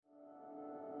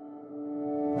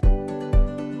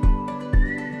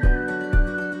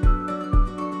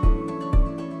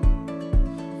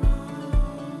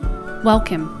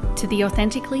Welcome to the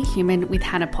Authentically Human with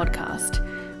Hannah podcast,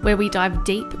 where we dive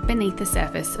deep beneath the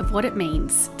surface of what it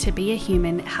means to be a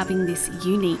human having this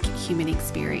unique human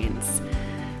experience.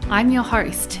 I'm your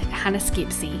host, Hannah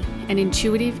Skipsey, an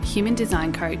intuitive human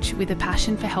design coach with a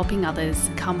passion for helping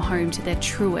others come home to their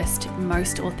truest,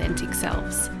 most authentic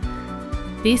selves.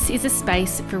 This is a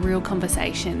space for real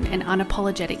conversation and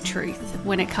unapologetic truth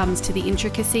when it comes to the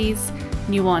intricacies,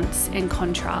 nuance, and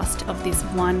contrast of this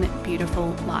one beautiful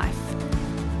life.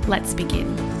 Let's begin.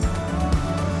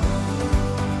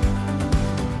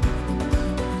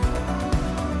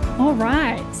 All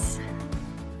right.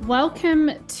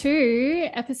 Welcome to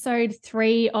episode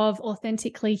 3 of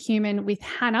Authentically Human with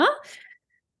Hannah.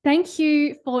 Thank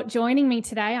you for joining me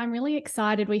today. I'm really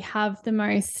excited. We have the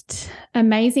most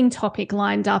amazing topic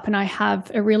lined up, and I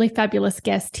have a really fabulous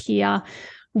guest here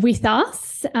with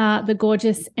us, the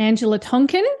gorgeous Angela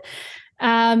Tonkin.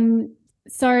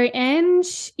 So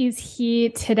Ange is here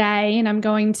today, and I'm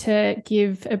going to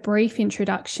give a brief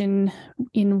introduction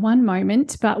in one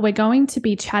moment, but we're going to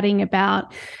be chatting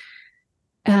about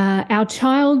our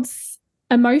child's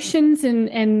emotions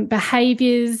and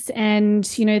behaviours and,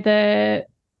 you know,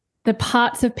 the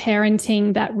parts of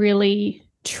parenting that really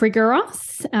trigger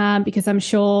us, because I'm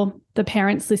sure the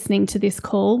parents listening to this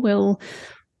call will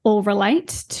all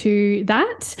relate to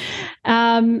that,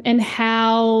 and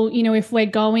how, you know, if we're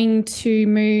going to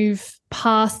move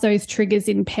past those triggers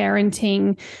in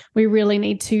parenting, we really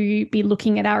need to be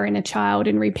looking at our inner child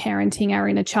and reparenting our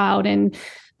inner child. And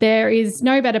there is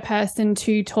no better person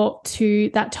to talk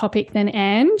to that topic than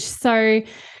Ange. So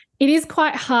it is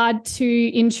quite hard to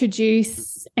introduce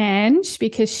Ange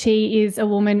because she is a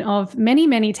woman of many,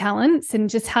 many talents and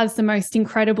just has the most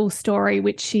incredible story,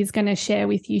 which she's going to share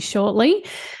with you shortly.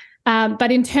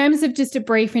 But in terms of just a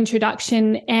brief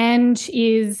introduction, Ange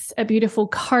is a beautiful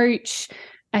coach,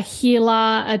 a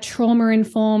healer, a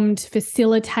trauma-informed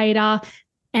facilitator,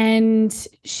 and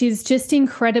she's just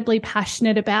incredibly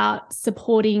passionate about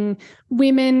supporting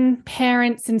women,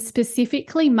 parents, and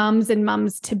specifically mums and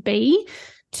mums-to-be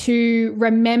to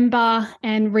remember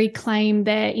and reclaim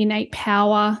their innate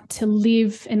power to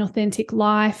live an authentic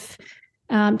life,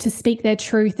 to speak their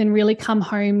truth and really come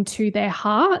home to their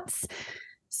hearts.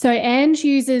 So Ange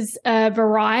uses a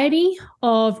variety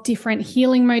of different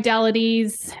healing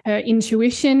modalities, her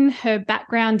intuition, her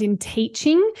background in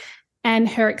teaching, and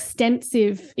her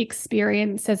extensive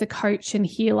experience as a coach and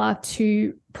healer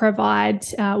to provide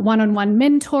one-on-one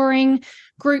mentoring,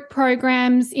 group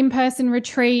programs, in-person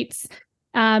retreats,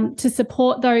 to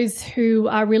support those who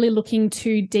are really looking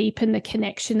to deepen the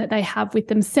connection that they have with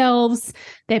themselves,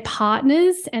 their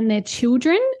partners, and their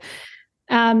children.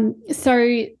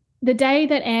 So the day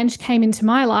that Ange came into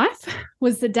my life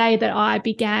was the day that I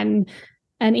began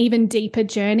an even deeper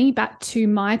journey back to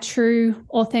my true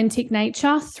authentic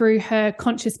nature through her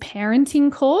conscious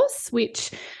parenting course,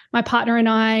 which my partner and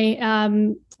I,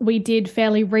 we did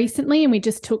fairly recently, and we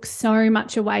just took so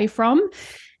much away from.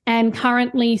 And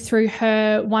currently through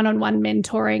her one-on-one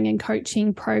mentoring and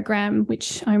coaching program,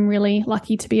 which I'm really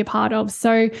lucky to be a part of.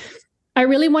 So I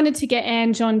really wanted to get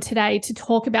Ange on today to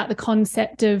talk about the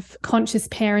concept of conscious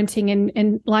parenting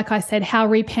and like I said, how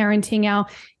reparenting our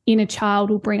inner child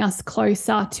will bring us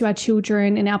closer to our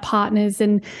children and our partners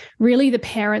and really the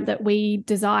parent that we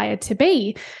desire to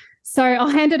be. So I'll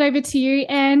hand it over to you,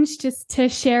 Ange, just to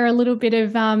share a little bit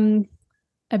of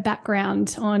a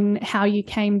background on how you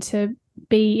came to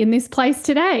be in this place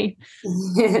today.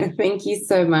 Thank you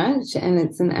so much. And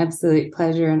it's an absolute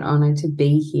pleasure and honor to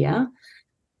be here.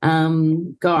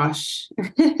 Gosh,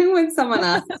 when someone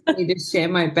asks me to share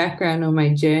my background or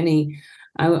my journey,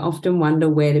 I often wonder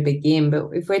where to begin. But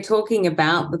if we're talking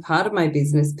about the part of my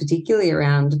business, particularly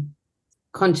around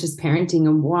conscious parenting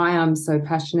and why I'm so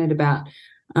passionate about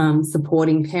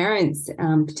supporting parents,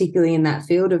 particularly in that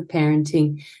field of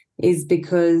parenting, is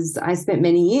because I spent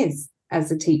many years as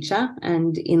a teacher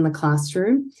and in the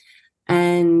classroom.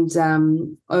 And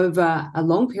over a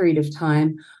long period of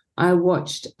time, I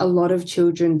watched a lot of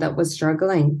children that were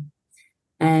struggling.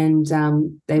 And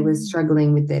they were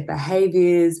struggling with their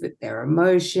behaviours, with their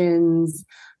emotions.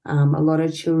 A lot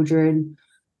of children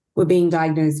were being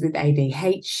diagnosed with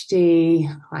ADHD,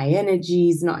 high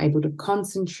energies, not able to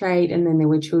concentrate. And then there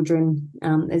were children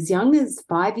as young as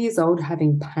 5 years old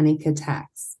having panic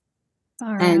attacks.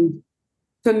 All right. And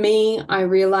for me, I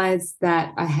realized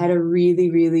that I had a really,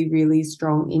 really, really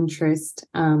strong interest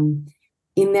in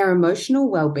their emotional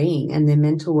well-being and their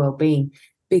mental well-being,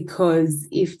 because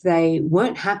if they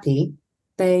weren't happy,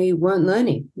 they weren't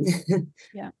learning.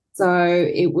 Yeah. So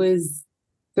it was,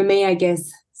 for me, I guess,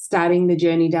 starting the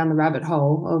journey down the rabbit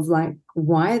hole of like,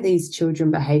 why are these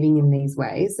children behaving in these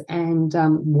ways, and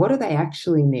what do they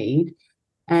actually need,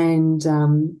 and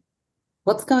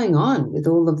what's going on with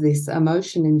all of this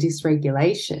emotion and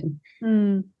dysregulation.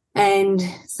 And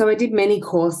so I did many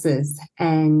courses,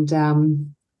 and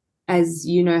as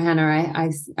you know, Hannah,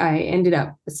 I ended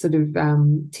up sort of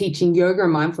teaching yoga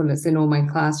and mindfulness in all my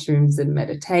classrooms, and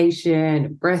meditation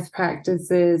and breath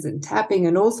practices and tapping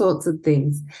and all sorts of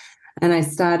things. And I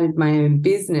started my own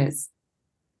business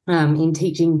in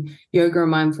teaching yoga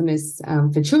and mindfulness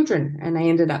for children, and I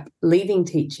ended up leaving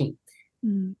teaching.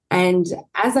 And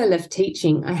as I left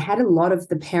teaching, I had a lot of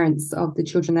the parents of the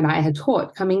children that I had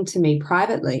taught coming to me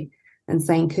privately and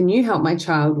saying, can you help my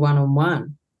child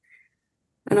one-on-one?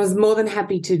 And I was more than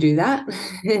happy to do that.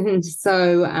 And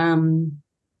so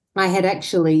I had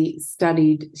actually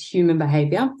studied human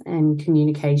behavior and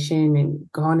communication and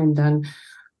gone and done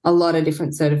a lot of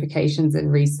different certifications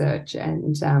and research,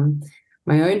 and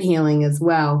my own healing as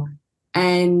well.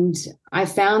 And I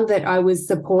found that I was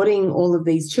supporting all of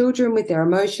these children with their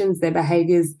emotions, their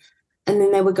behaviors, and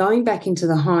then they were going back into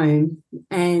the home,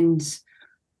 and,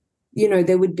 you know,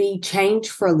 there would be change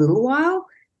for a little while,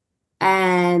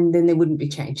 and then there wouldn't be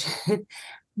change.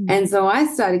 And so I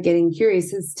started getting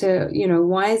curious as to, you know,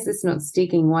 why is this not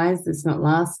sticking? Why is this not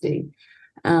lasting?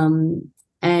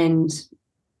 And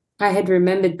I had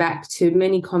remembered back to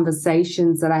many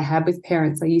conversations that I had with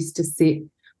parents. I used to sit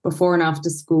before and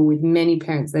after school with many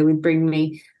parents. They would bring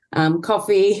me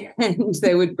coffee, and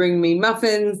they would bring me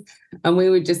muffins, and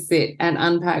we would just sit and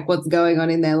unpack what's going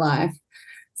on in their life.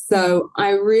 So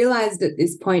I realized at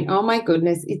this point, oh my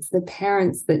goodness, it's the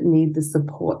parents that need the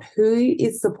support. Who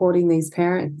is supporting these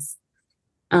parents?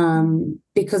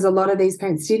 Because a lot of these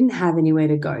parents didn't have anywhere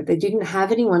to go. They didn't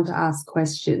have anyone to ask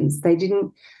questions. They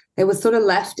were sort of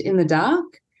left in the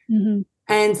dark.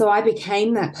 And so I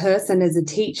became that person as a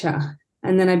teacher.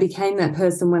 And then I became that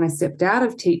person when I stepped out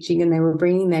of teaching, and they were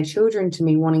bringing their children to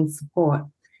me wanting support.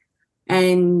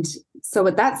 And so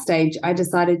at that stage, I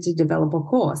decided to develop a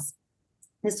course.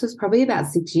 This was probably about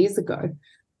 6 years ago.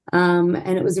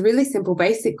 And it was a really simple,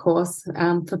 basic course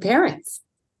for parents.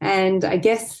 And I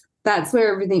guess that's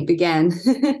where everything began.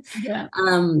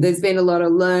 There's been a lot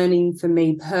of learning for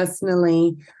me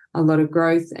personally, a lot of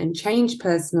growth and change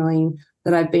personally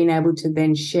that I've been able to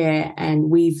then share and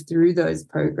weave through those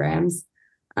programs,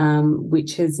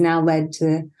 which has now led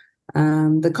to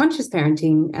the conscious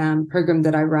parenting program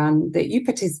that I run, that you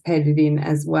participated in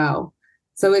as well.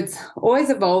 So it's always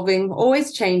evolving,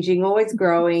 always changing, always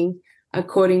growing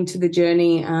according to the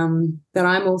journey that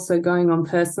I'm also going on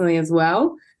personally as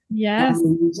well. Yes.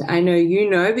 And I know you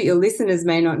know, but your listeners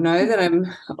may not know that I'm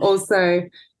also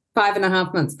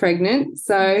 5.5 months pregnant.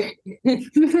 So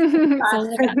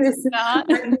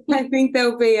I think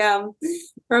there'll be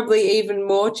probably even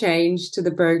more change to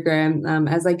the program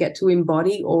as I get to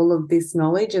embody all of this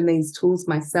knowledge and these tools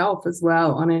myself as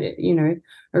well on a, you know,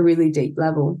 a really deep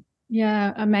level.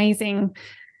 Yeah, amazing.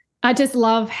 I just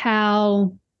love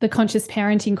how the conscious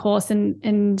parenting course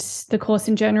and the course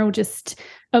in general just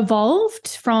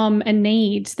evolved from a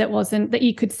need that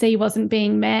you could see wasn't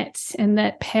being met, and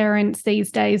that parents these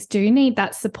days do need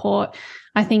that support.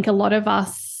 I think a lot of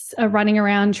us are running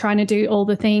around trying to do all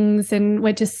the things, and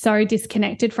we're just so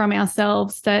disconnected from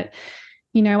ourselves that,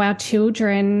 you know, our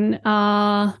children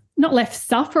are not left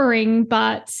suffering,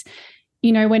 but,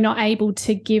 you know, we're not able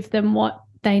to give them what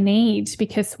they need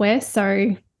because we're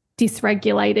so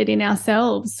dysregulated in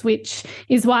ourselves, which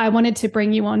is why I wanted to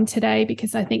bring you on today,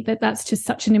 because I think that that's just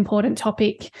such an important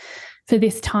topic for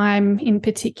this time in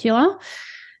particular.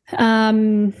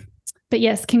 But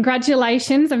yes,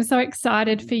 congratulations. I'm so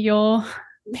excited for your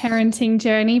parenting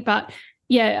journey. But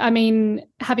yeah, I mean,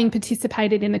 having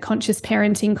participated in the conscious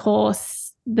parenting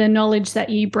course, the knowledge that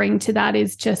you bring to that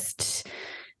is just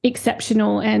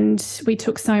exceptional, and we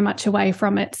took so much away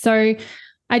from it. So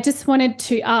I just wanted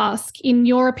to ask, in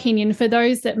your opinion, for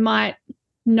those that might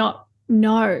not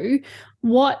know,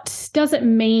 what does it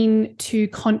mean to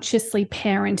consciously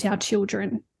parent our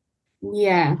children?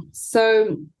 Yeah,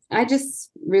 so I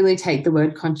just really take the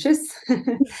word conscious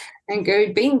and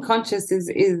go, being conscious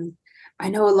is I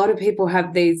know a lot of people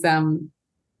have these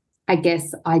I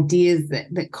guess ideas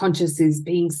that conscious is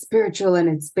being spiritual, and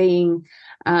it's being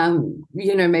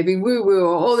you know, maybe woo-woo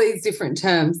or all these different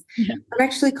terms. Yeah. But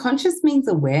actually conscious means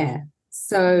aware.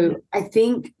 So I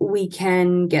think we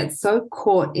can get so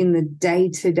caught in the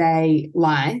day-to-day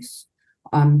life,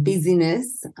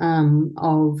 busyness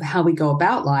of how we go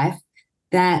about life,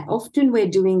 that often we're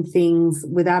doing things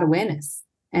without awareness,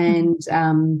 and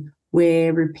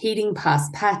we're repeating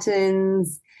past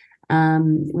patterns.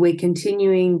 We're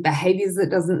continuing behaviors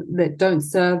that don't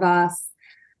serve us.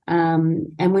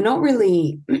 And we're not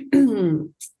really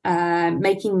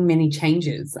making many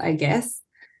changes, I guess.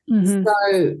 Mm-hmm.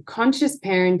 So conscious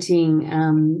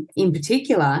parenting in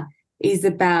particular is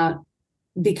about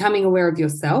becoming aware of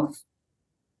yourself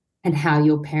and how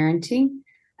you're parenting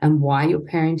and why you're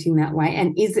parenting that way.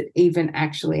 And is it even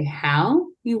actually how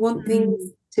you want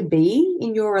things to be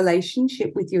in your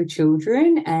relationship with your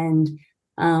children and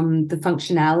the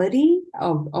functionality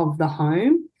of the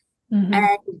home,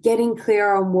 and getting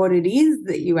clear on what it is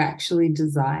that you actually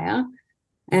desire.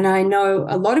 And I know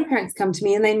a lot of parents come to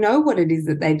me and they know what it is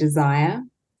that they desire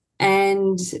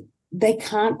and they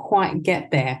can't quite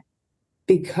get there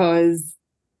because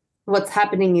what's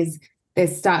happening is they're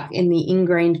stuck in the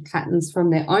ingrained patterns from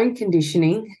their own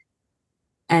conditioning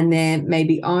and their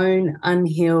maybe own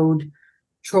unhealed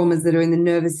traumas that are in the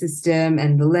nervous system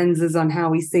and the lenses on how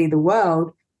we see the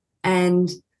world. And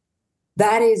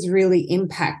that is really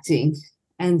impacting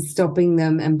and stopping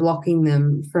them and blocking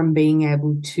them from being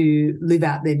able to live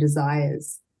out their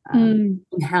desires and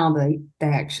how they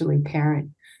actually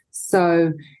parent.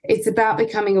 So it's about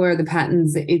becoming aware of the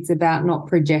patterns. It's about not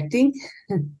projecting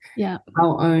our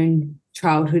own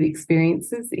childhood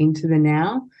experiences into the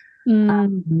now.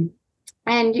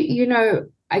 And, you know,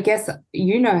 I guess,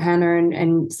 you know, Hannah,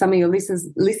 and some of your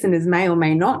listeners may or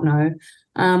may not know,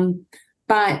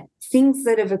 but things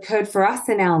that have occurred for us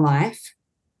in our life,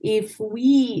 if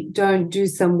we don't do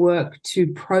some work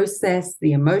to process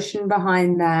the emotion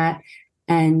behind that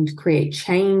and create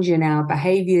change in our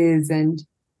behaviors and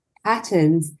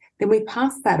patterns, then we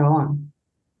pass that on.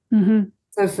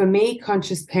 So for me,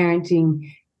 conscious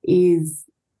parenting is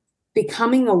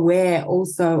becoming aware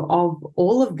also of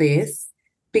all of this,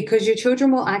 because your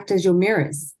children will act as your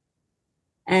mirrors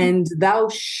and they'll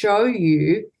show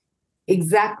you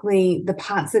exactly the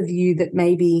parts of you that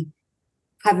maybe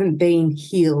haven't been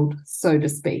healed, so to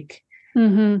speak.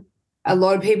 A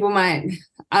lot of people might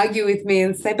argue with me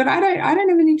and say, but I don't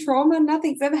have any trauma.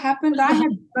 Nothing's ever happened. I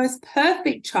had the most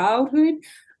perfect childhood.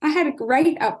 I had a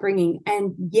great upbringing.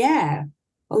 And yeah,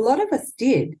 a lot of us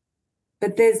did.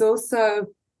 But there's also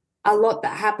a lot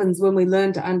that happens when we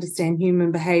learn to understand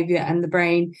human behavior and the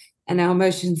brain and our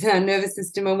emotions and our nervous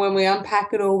system. And when we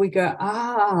unpack it all, we go,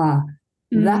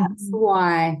 that's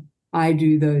why I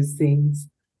do those things.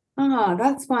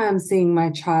 That's why I'm seeing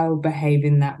my child behave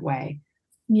in that way.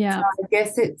 Yeah. So I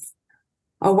guess it's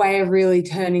a way of really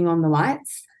turning on the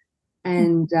lights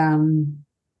and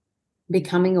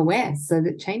becoming aware so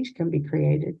that change can be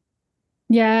created.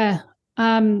 Yeah.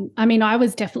 I mean, I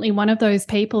was definitely one of those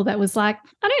people that was like,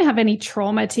 I don't have any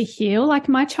trauma to heal. Like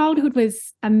my childhood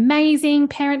was amazing.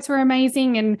 Parents were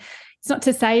amazing. And it's not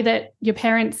to say that your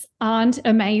parents aren't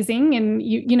amazing and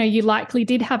you likely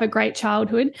did have a great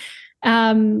childhood.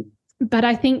 But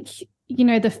I think,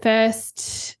 the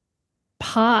first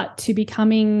part to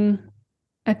becoming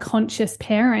a conscious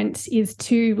parent is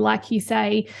to, like you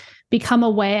say, become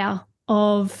aware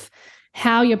of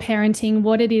how you're parenting,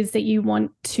 what it is that you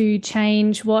want to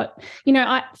change, for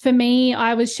me,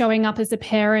 I was showing up as a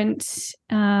parent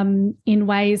in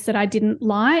ways that I didn't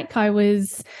like.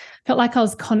 Felt like I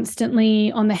was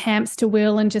constantly on the hamster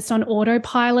wheel and just on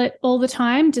autopilot all the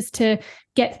time just to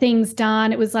get things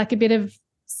done. It was like a bit of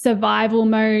survival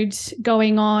mode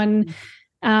going on.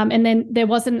 And then there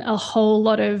wasn't a whole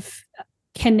lot of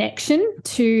connection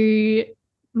to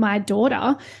my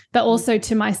daughter, but also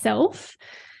to myself.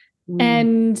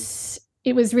 And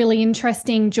it was really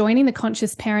interesting joining the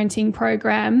conscious parenting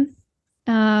program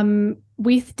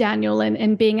with Daniel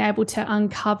and being able to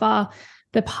uncover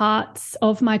the parts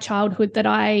of my childhood that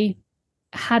I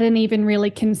hadn't even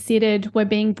really considered were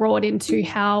being brought into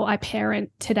how I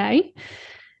parent today.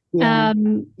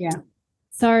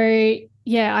 So,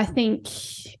 yeah, I think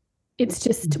it's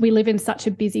just we live in such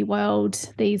a busy world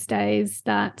these days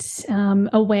that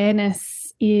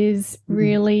awareness is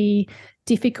really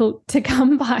difficult to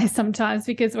come by sometimes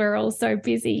because we're all so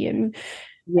busy and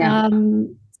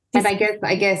and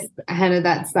I guess Hannah,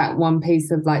 that's that one piece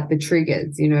of like the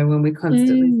triggers, when we're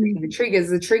constantly seeing the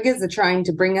triggers are trying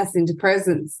to bring us into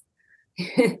presence.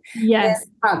 Yes. There's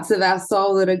parts of our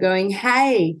soul that are going,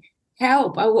 hey,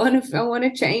 help, I want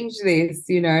to change this,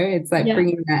 it's like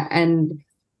bringing that. And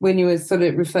when you were sort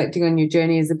of reflecting on your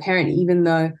journey as a parent, even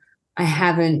though I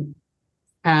haven't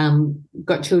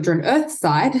got children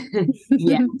earthside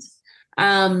yet,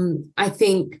 I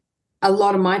think a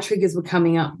lot of my triggers were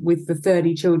coming up with the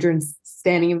 30 children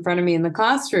standing in front of me in the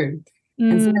classroom.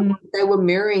 And so they were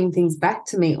mirroring things back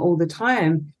to me all the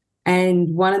time.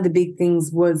 And one of the big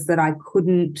things was that I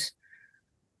couldn't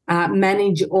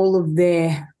manage all of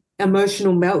their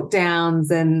emotional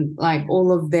meltdowns and like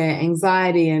all of their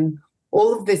anxiety and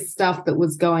all of this stuff that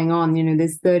was going on,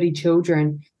 there's 30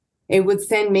 children, it would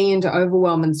send me into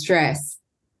overwhelm and stress.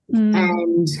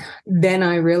 And then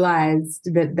I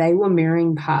realized that they were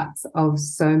mirroring parts of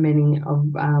so many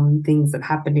of things that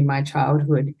happened in my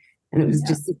childhood. And it was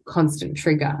just a constant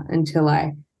trigger until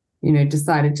I,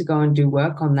 decided to go and do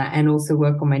work on that and also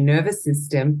work on my nervous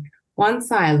system.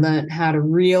 Once I learned how to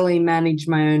really manage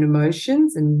my own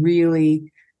emotions and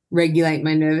really regulate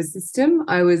my nervous system,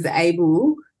 I was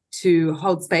able to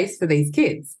hold space for these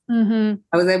kids. I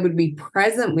was able to be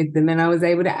present with them, and I was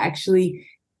able to actually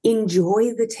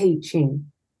enjoy the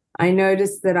teaching. I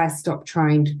noticed that I stopped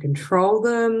trying to control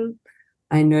them.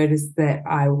 I noticed that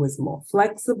I was more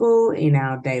flexible in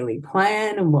our daily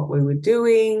plan and what we were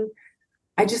doing.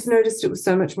 I just noticed it was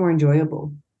so much more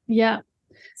enjoyable. Yeah.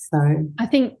 So I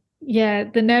think,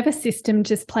 the nervous system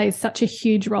just plays such a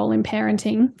huge role in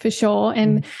parenting for sure.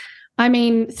 And I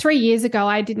mean, 3 years ago,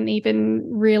 I didn't even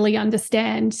really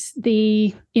understand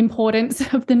the importance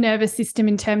of the nervous system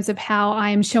in terms of how I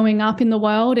am showing up in the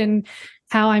world and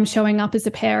how I'm showing up as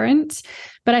a parent.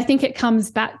 But I think it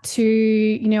comes back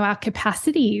to, our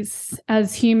capacities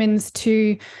as humans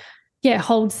to,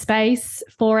 hold space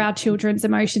for our children's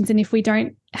emotions. And if we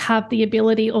don't have the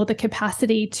ability or the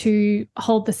capacity to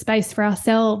hold the space for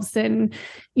ourselves, then,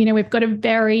 we've got a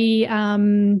very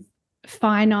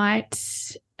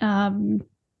finite,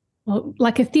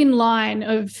 like a thin line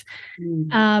of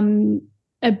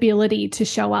ability to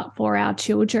show up for our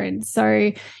children.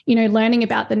 So, learning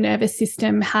about the nervous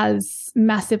system has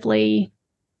massively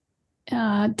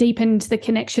deepened the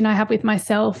connection I have with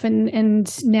myself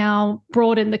and now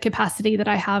broadened the capacity that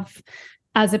I have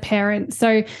as a parent.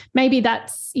 So maybe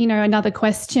that's, another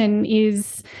question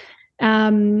is,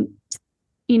 what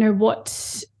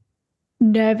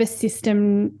nervous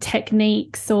system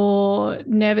techniques or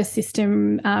nervous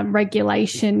system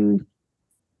regulation.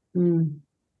 What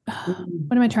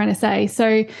am I trying to say?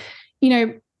 So,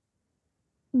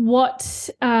 what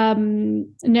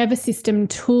nervous system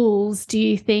tools do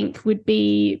you think would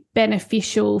be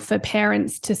beneficial for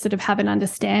parents to sort of have an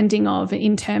understanding of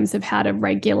in terms of how to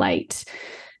regulate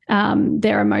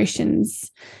their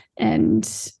emotions and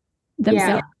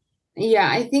themselves? Yeah,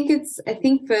 I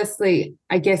think firstly,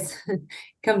 I guess it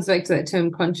comes back to that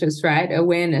term conscious, right?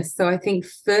 Awareness. So I think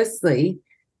firstly,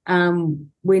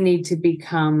 we need to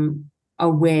become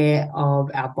aware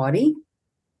of our body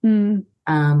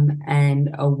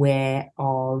and aware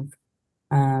of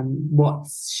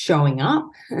what's showing up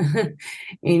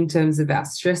in terms of our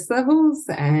stress levels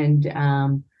and,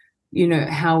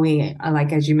 how we are,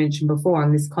 like, as you mentioned before,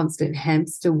 on this constant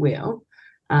hamster wheel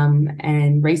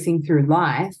and racing through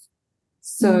life.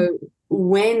 So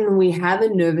when we have a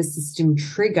nervous system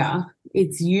trigger,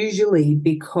 it's usually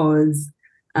because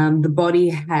the body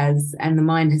has and the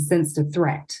mind has sensed a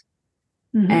threat.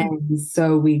 And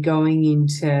so we're going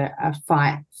into a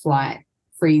fight, flight,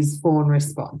 freeze, fawn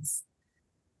response.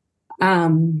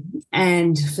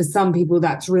 And for some people,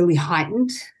 that's really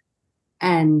heightened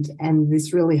and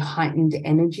this really heightened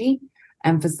energy.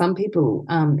 And for some people,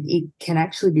 it can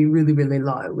actually be really, really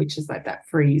low, which is like that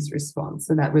freeze response.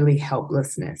 So that really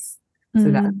helplessness. So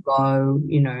that low,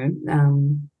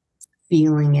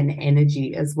 feeling and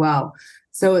energy as well.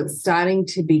 So it's starting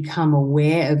to become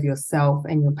aware of yourself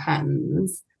and your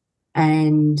patterns.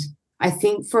 And I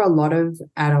think for a lot of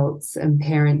adults and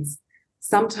parents,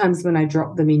 sometimes when I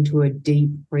drop them into a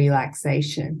deep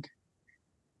relaxation,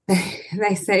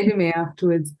 they say to me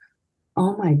afterwards,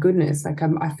 oh my goodness, like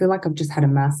I feel like I've just had a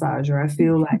massage, or I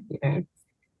feel like,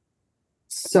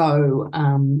 so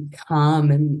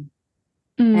calm and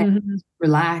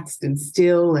relaxed and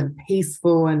still and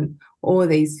peaceful and all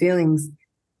these feelings.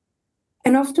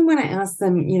 And often when I ask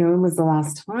them, when was the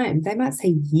last time, they might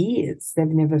say years. They've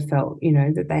never felt,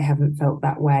 that they haven't felt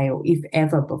that way, or if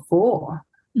ever before.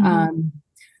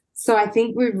 So I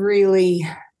think we've really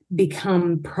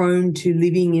become prone to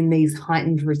living in these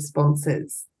heightened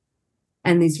responses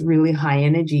and this really high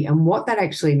energy. And what that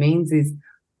actually means is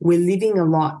we're living a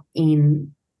lot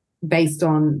based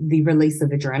on the release of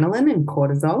adrenaline and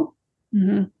cortisol,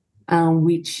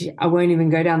 which I won't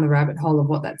even go down the rabbit hole of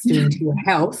what that's doing to your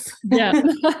health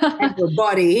and your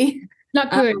body.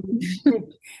 Not good.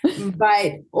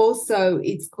 But also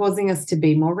it's causing us to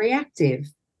be more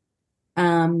reactive.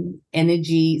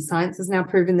 Energy, science has now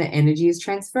proven that energy is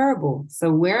transferable.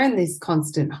 So we're in this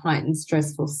constant heightened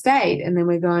stressful state, and then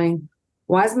we're going,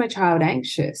 why is my child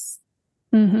anxious?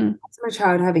 Why is my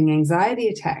child having anxiety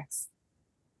attacks?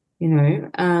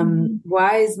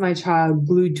 Why is my child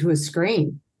glued to a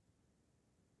screen?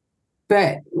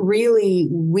 But really,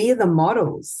 we're the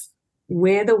models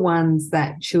we're the ones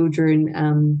that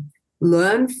children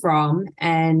learn from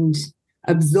and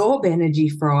absorb energy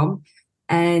from.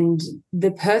 And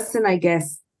the person, I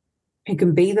guess, who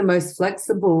can be the most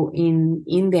flexible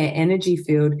in their energy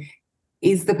field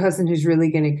is the person who's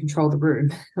really going to control the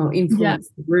room or influence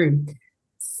the room.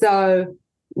 So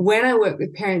when I work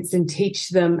with parents and teach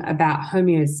them about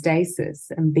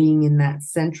homeostasis and being in that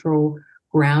central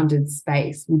grounded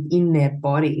space within their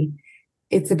body,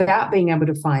 it's about being able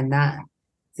to find that.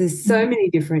 There's so many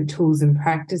different tools and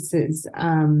practices.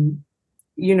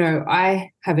 You know,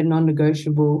 I have a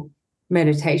non-negotiable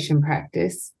meditation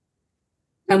practice,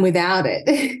 and without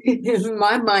it,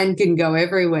 my mind can go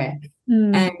everywhere.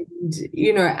 And,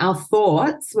 you know, our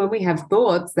thoughts, when we have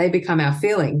thoughts, they become our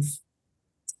feelings.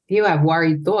 If you have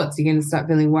worried thoughts, you're going to start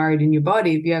feeling worried in your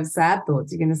body. If you have sad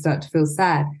thoughts, you're going to start to feel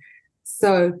sad.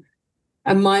 So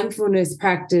a mindfulness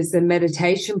practice and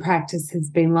meditation practice has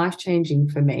been life-changing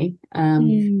for me.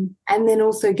 And then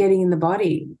also getting in the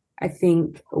body. I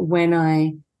think when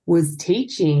I was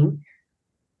teaching,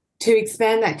 to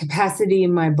expand that capacity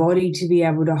in my body to be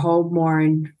able to hold more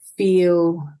and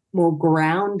feel more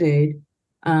grounded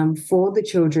for the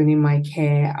children in my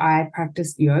care, I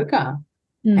practiced yoga.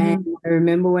 And I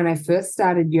remember when I first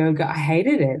started yoga, I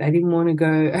hated it. I didn't want to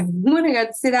go. I didn't want to go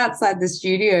sit outside the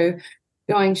studio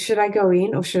going, should I go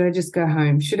in or should I just go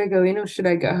home? Should I go in or should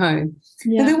I go home?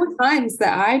 And there were times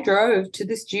that I drove to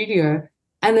the studio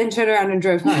and then turned around and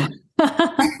drove home.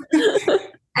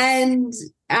 And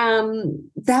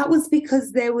that was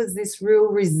because there was this real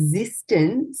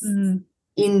resistance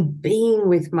in being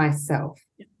with myself.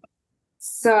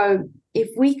 So if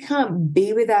we can't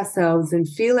be with ourselves and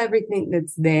feel everything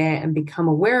that's there and become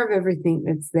aware of everything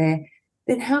that's there,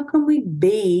 then how can we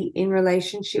be in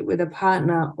relationship with a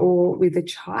partner or with a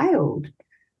child?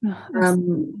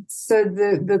 So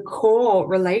the core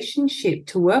relationship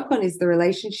to work on is the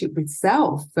relationship with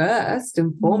self first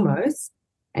and foremost.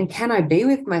 And can I be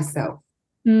with myself?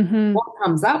 What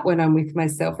comes up when I'm with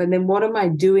myself? And then what am I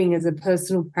doing as a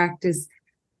personal practice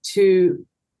to,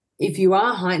 if you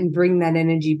are heightened, bring that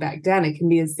energy back down? It can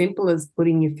be as simple as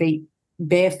putting your feet,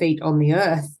 bare feet on the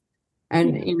earth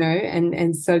and, you know,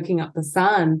 and soaking up the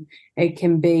sun. It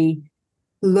can be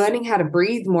learning how to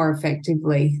breathe more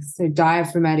effectively. So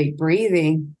diaphragmatic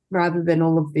breathing rather than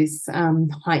all of this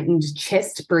heightened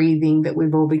chest breathing that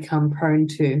we've all become prone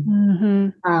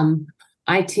to.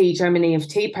 I'm an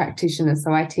EFT practitioner,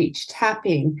 so I teach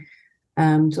tapping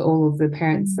to all of the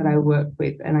parents that I work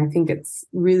with. And I think it's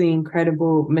really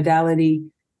incredible modality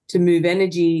to move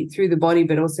energy through the body,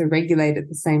 but also regulate at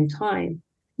the same time.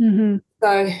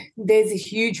 So there's a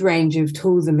huge range of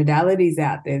tools and modalities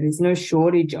out there. There's no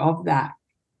shortage of that.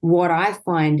 What I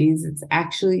find is it's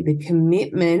actually the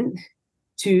commitment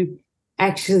to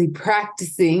actually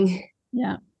practicing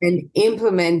and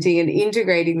implementing and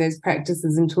integrating those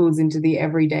practices and tools into the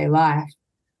everyday life.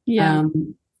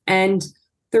 And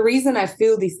the reason I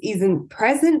feel this isn't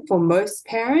present for most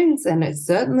parents, and it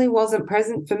certainly wasn't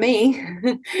present for me,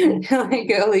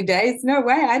 like early days, no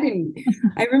way, I didn't.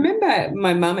 I remember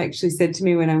my mum actually said to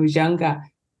me when I was younger,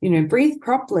 you know, breathe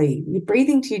properly. You're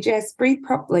breathing to your chest, breathe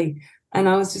properly. And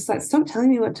I was just like, stop telling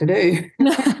me what to do.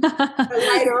 But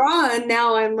later on,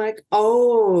 now I'm like,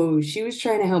 oh, she was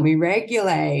trying to help me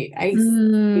regulate. I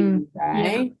see,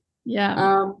 right?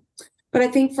 But I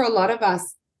think for a lot of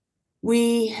us,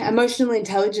 emotional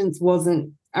intelligence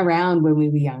wasn't around when we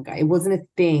were younger. It wasn't a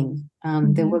thing.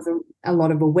 There wasn't a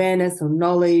lot of awareness or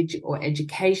knowledge or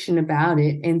education about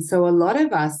it. And so a lot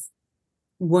of us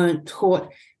weren't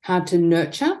taught how to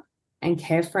nurture and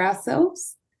care for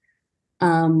ourselves.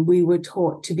 We were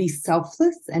taught to be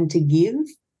selfless and to give.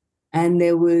 And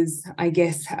there was, I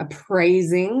guess, a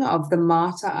praising of the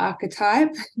martyr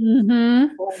archetype.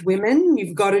 For women,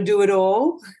 you've got to do it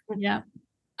all.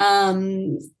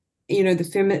 You know,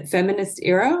 the feminist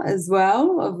era as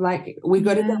well, of like, we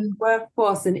got to go to the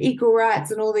workforce and equal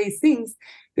rights and all these things.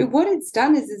 But what it's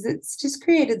done is it's just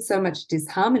created so much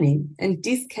disharmony and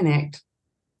disconnect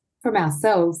from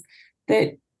ourselves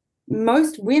that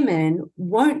most women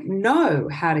won't know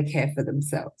how to care for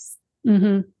themselves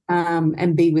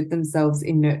and be with themselves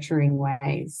in nurturing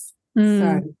ways.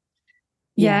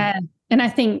 And I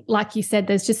think, like you said,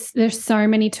 there's so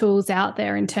many tools out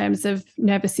there in terms of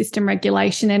nervous system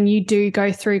regulation, and you do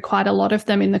go through quite a lot of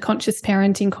them in the conscious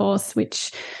parenting course,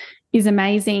 which is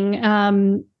amazing.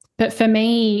 But for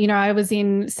me, you know, I was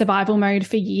in survival mode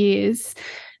for years,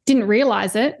 didn't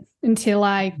realize it until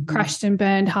I crashed and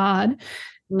burned hard.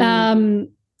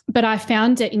 But I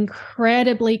found it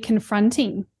incredibly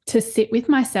confronting to sit with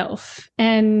myself.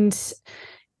 And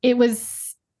it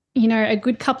was a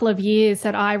good couple of years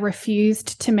that I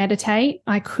refused to meditate.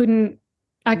 I couldn't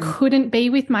be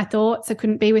with my thoughts. I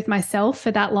couldn't be with myself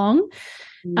for that long.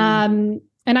 And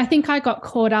I think I got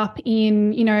caught up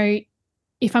in,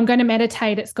 if I'm going to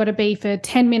meditate, it's got to be for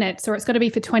 10 minutes or it's got to be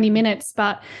for 20 minutes.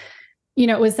 But,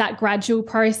 it was that gradual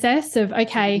process of,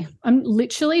 okay, I'm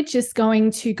literally just going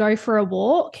to go for a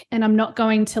walk and I'm not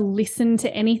going to listen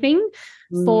to anything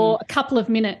for a couple of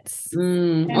minutes. Or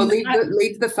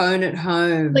leave the phone at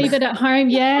home. Leave it at home,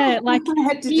 yeah. Like I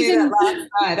had to do that last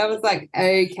night. I was like,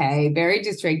 okay, very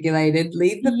dysregulated.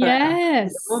 Leave the phone.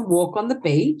 Go and walk on the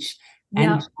beach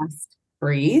and just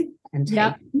breathe and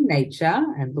take in nature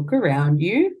and look around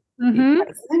you. In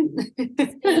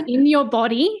your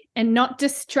body and not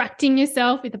distracting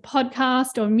yourself with a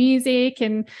podcast or music.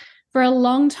 And for a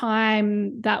long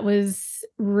time, that was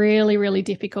really, really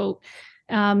difficult.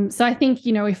 So I think,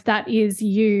 if that is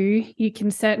you can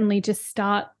certainly just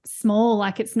start small.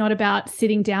 Like it's not about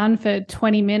sitting down for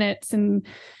 20 minutes and,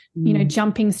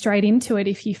 jumping straight into it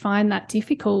if you find that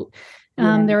difficult.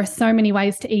 There are so many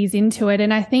ways to ease into it.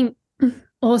 And I think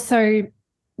also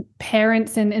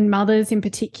parents and mothers in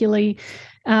particular,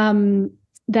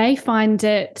 they find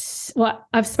it, well,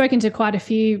 I've spoken to quite a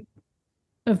few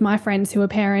of my friends who are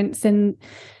parents, and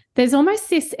there's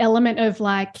almost this element of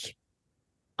like,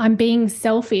 I'm being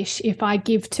selfish if I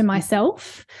give to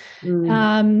myself.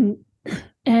 And,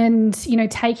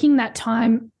 taking that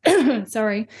time,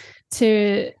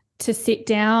 to sit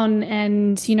down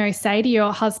and, say to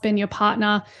your husband, your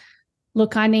partner,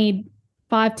 look, I need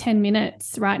 5-10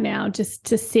 minutes right now just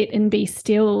to sit and be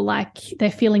still. Like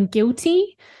they're feeling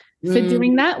guilty for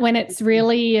doing that when it's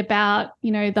really about,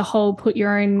 the whole put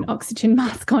your own oxygen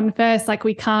mask on first. Like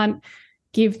we can't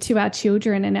give to our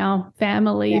children and our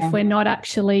family if we're not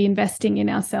actually investing in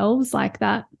ourselves like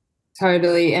that.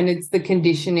 Totally. And it's the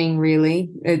conditioning, really.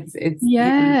 It's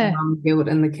the guilt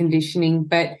and the conditioning.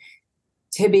 But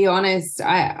to be honest,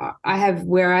 I have,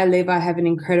 where I live, I have an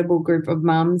incredible group of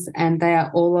mums, and they are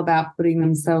all about putting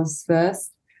themselves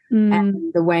first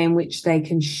and the way in which they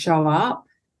can show up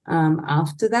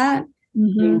after that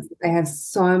means that they have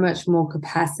so much more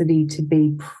capacity to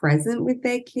be present with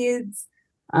their kids,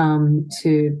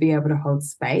 to be able to hold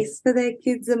space for their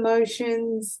kids'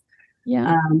 emotions,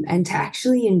 and to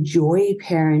actually enjoy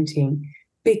parenting.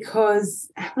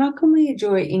 Because how can we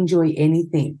enjoy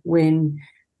anything when,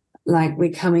 like,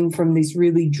 we're coming from this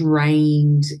really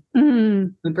drained,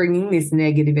 we're bringing this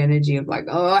negative energy of like,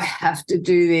 oh, I have to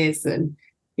do this. And,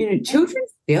 children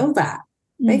feel that.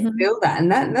 They feel that.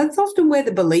 And that's often where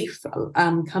the belief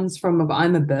comes from of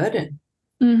I'm a burden.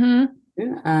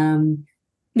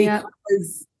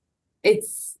 Because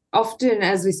it's often,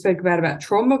 as we spoke about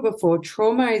trauma before,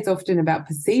 trauma is often about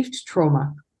perceived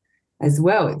trauma as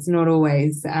well. It's not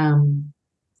always,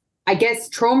 I guess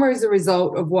trauma is a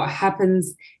result of what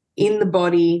happens in the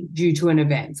body due to an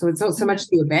event. So it's not so much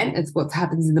the event, it's what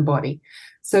happens in the body.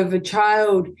 So if a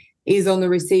child is on the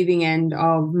receiving end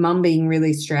of mum being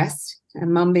really stressed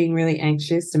and mum being really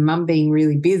anxious and mum being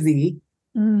really busy,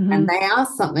 and they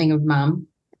ask something of mum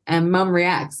and mum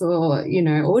reacts, or,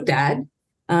 or dad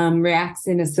reacts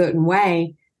in a certain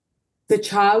way, the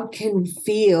child can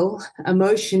feel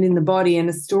emotion in the body and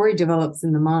a story develops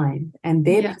in the mind, and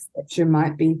their perception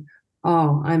might be,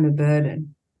 oh, I'm a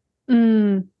burden.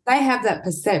 They have that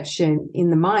perception in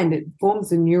the mind. It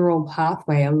forms a neural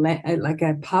pathway, like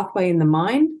a pathway in the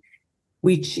mind,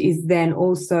 which is then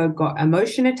also got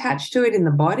emotion attached to it in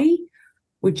the body,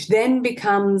 which then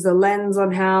becomes a lens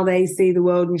on how they see the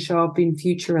world and show up in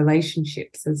future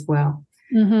relationships as well.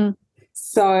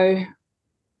 So,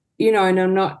 and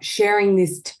I'm not sharing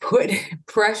this to put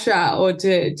pressure or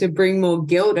to bring more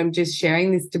guilt. I'm just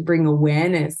sharing this to bring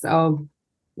awareness of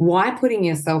why putting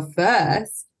yourself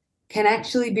first can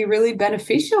actually be really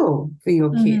beneficial for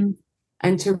your kids,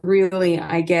 and to really,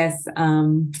 I guess,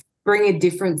 bring a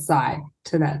different side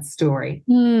to that story,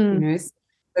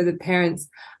 so the parents,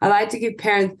 I like to give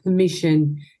parents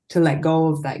permission to let go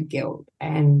of that guilt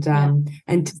and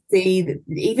to see that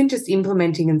even just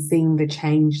implementing and seeing the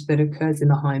change that occurs in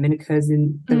the home and occurs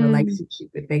in the relationship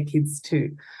with their kids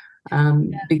too,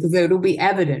 because it'll be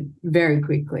evident very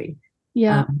quickly.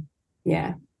 And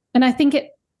I think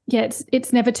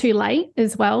it's never too late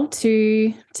as well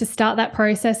to start that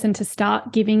process and to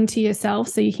start giving to yourself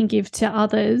so you can give to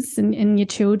others and your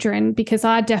children, because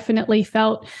I definitely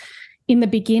felt in the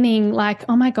beginning like,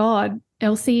 oh my God,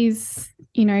 Elsie's,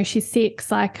 she's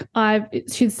 6. Like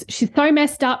she's so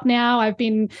messed up now. I've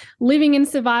been living in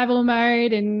survival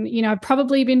mode and, I've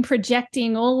probably been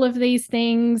projecting all of these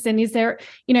things. And is there,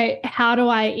 how do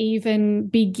I even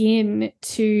begin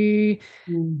to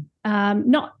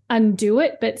not undo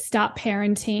it, but start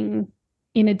parenting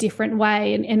in a different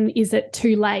way? And is it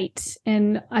too late?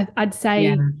 And I'd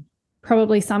say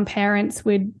probably some parents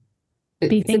would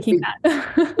be thinking that.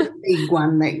 Big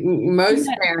one that most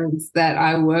parents that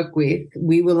I work with,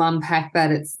 we will unpack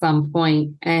that at some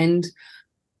point. And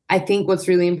I think what's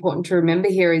really important to remember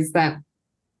here is that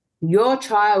your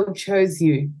child chose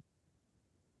you.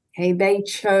 Okay, they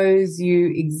chose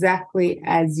you exactly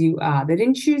as you are. They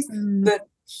didn't choose the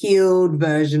healed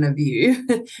version of you.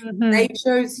 They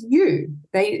chose you.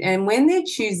 And when they're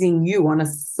choosing you on a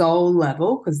soul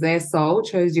level, because their soul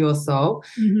chose your soul,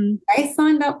 they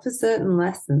signed up for certain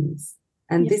lessons.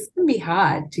 And this can be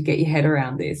hard to get your head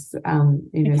around this, it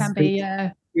can be,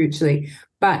 spiritually.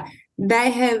 But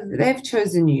they've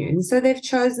chosen you, and so they've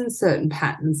chosen certain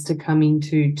patterns to come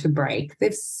into to break.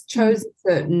 They've chosen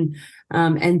certain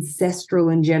ancestral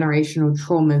and generational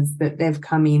traumas that they've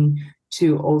come in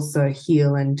to also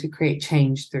heal and to create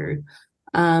change through.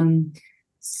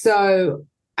 So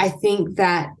I think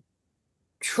that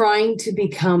trying to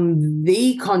become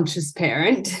the conscious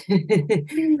parent,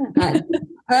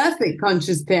 perfect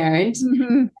conscious parent,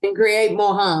 and create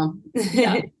more harm.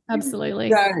 Yeah,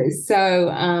 absolutely. So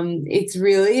it's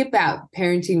really about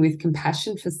parenting with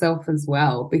compassion for self as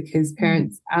well, because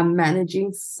parents are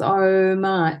managing so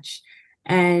much.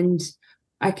 And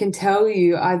I can tell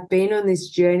you, I've been on this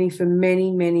journey for many,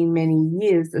 many, many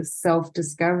years of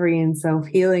self-discovery and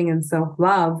self-healing and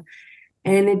self-love.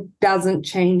 And it doesn't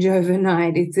change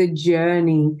overnight. It's a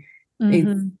journey.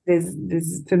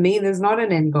 There's for me, there's not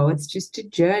an end goal. It's just a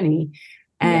journey.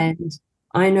 And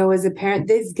I know as a parent,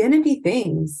 there's going to be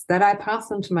things that I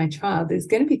pass on to my child. There's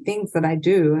going to be things that I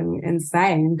do and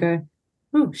say and go,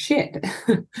 oh, shit.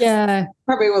 Yeah.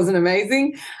 Probably wasn't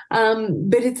amazing.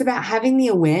 But it's about having the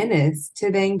awareness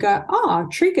to then go, oh,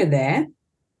 trigger there.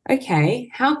 Okay,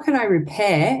 how can I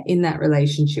repair in that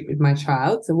relationship with my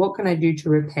child? So what can I do to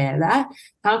repair that?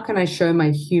 How can I show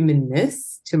my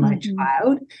humanness to my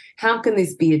child? How can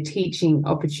this be a teaching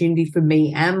opportunity for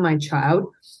me and my child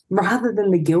rather than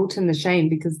the guilt and the shame?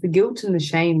 Because the guilt and the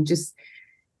shame just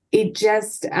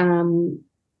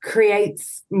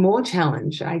creates more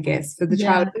challenge, I guess, for the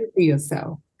child and for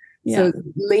yourself. So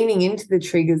leaning into the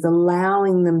triggers,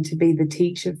 allowing them to be the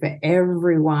teacher for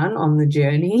everyone on the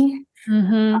journey.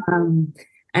 And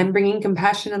bringing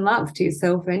compassion and love to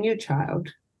yourself and your child.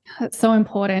 It's so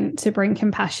important to bring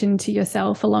compassion to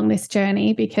yourself along this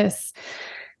journey, because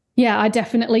I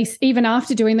definitely, even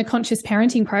after doing the conscious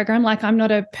parenting program, like, I'm not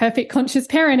a perfect conscious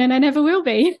parent and I never will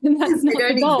be. And that's not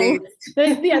the goal.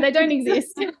 They don't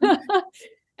exist.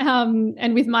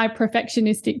 And with my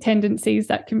perfectionistic tendencies,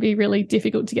 that can be really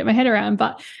difficult to get my head around.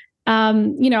 But,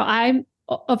 I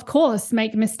of course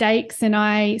make mistakes, and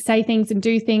I say things and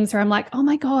do things where I'm like, oh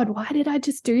my God, why did I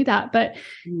just do that? But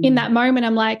in that moment,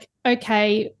 I'm like,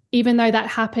 okay, even though that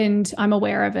happened, I'm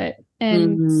aware of it.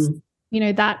 And,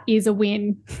 that is a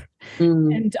win.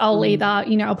 And I'll either,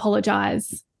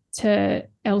 apologize to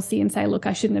Elsie and say, look,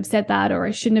 I shouldn't have said that, or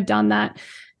I shouldn't have done that.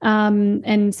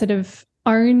 And sort of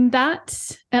own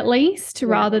that at least,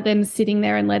 rather than sitting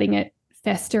there and letting it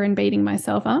fester and beating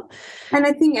myself up. And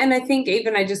I think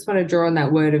even, I just want to draw on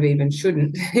that word of even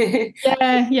shouldn't.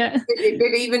 But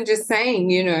even just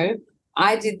saying,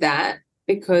 I did that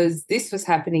because this was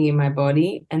happening in my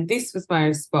body and this was my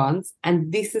response,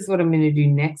 and this is what I'm going to do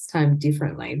next time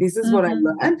differently. This is what I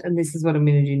learned, and this is what I'm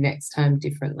going to do next time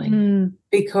differently.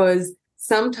 Because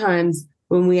sometimes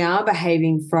when we are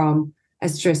behaving from a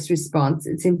stress response,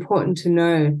 it's important to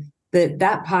know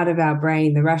that part of our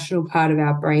brain, the rational part of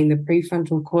our brain, the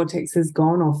prefrontal cortex, has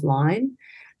gone offline.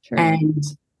 True. And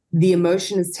the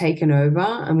emotion has taken over,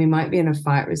 and we might be in a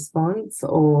fight response,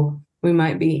 or we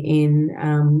might be in,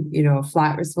 a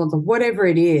flight response, or whatever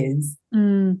it is.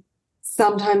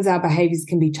 Sometimes our behaviors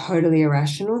can be totally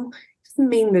irrational. It doesn't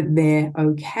mean that they're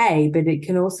okay, but it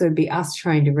can also be us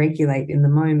trying to regulate in the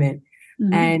moment.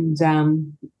 And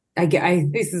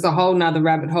this is a whole nother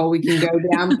rabbit hole we can go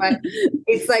down, but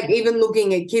it's like even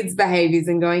looking at kids' behaviors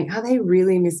and going, are they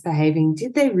really misbehaving?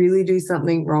 Did they really do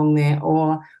something wrong there?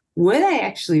 Or were they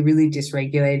actually really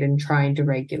dysregulated and trying to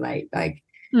regulate? Like,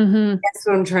 that's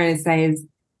what I'm trying to say is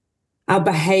our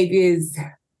behaviors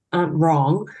aren't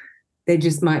wrong. There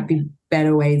just might be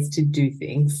better ways to do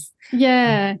things.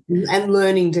 Yeah. And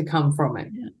learning to come from it.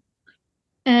 Yeah.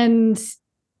 And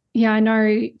I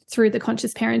know through the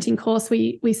conscious parenting course,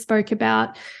 we spoke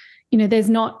about,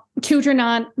 children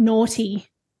aren't naughty,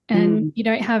 and you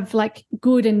don't have like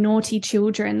good and naughty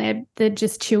children. They're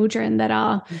just children that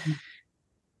are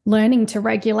learning to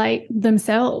regulate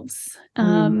themselves.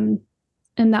 And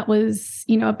And that was,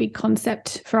 a big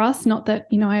concept for us. Not that,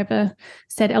 I ever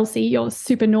said, Elsie, you're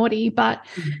super naughty, but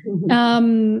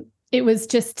it was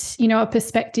just, a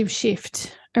perspective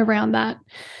shift around that.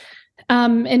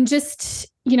 And just,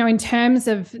 in terms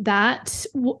of that,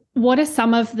 what are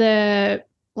some of the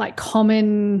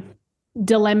common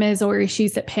dilemmas or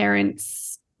issues that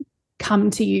parents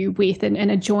come to you with and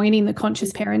are joining the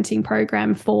conscious parenting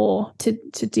program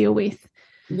to deal with?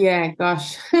 Yeah,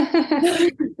 gosh,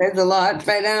 there's a lot,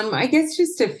 but I guess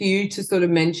just a few to sort of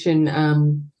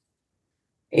mention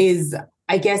is,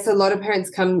 I guess a lot of parents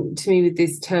come to me with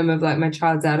this term of my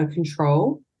child's out of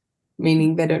control,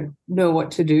 meaning they don't know what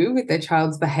to do with their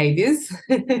child's behaviors.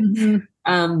 Mm-hmm.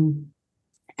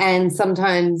 And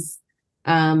sometimes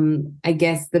I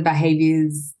guess the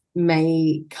behaviors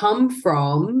may come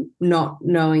from not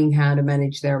knowing how to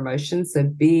manage their emotions. So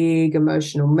big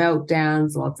emotional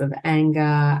meltdowns, lots of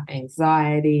anger,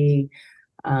 anxiety.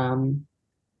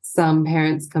 Some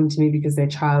parents come to me because their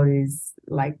child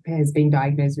has been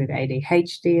diagnosed with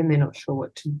ADHD and they're not sure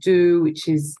what to do, which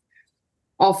is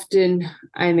often,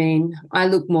 I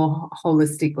look more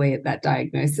holistically at that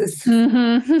diagnosis.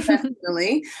 Mm-hmm.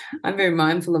 Personally, I'm very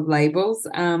mindful of labels.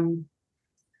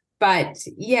 But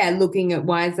yeah, looking at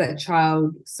why is that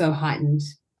child so heightened?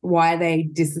 Why are they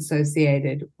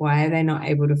disassociated? Why are they not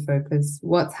able to focus?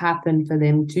 What's happened for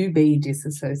them to be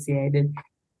disassociated?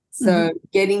 So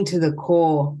getting to the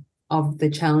core of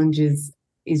the challenges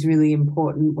is really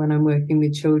important when I'm working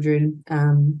with children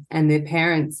and their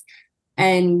parents.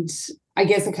 And I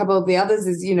guess a couple of the others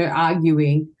is,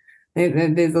 arguing.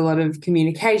 There's a lot of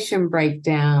communication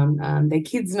breakdown, their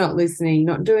kids not listening,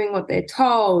 not doing what they're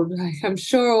told. I'm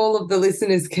sure all of the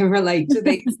listeners can relate to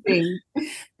these things. And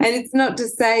it's not to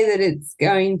say that it's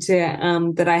going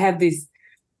to, that I have this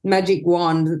magic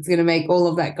wand that's going to make all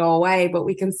of that go away, but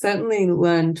we can certainly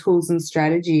learn tools and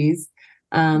strategies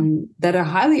that are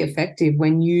highly effective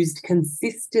when used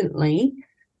consistently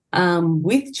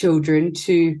with children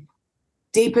to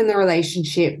deepen the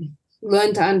relationship,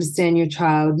 learn to understand your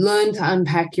child, learn to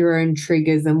unpack your own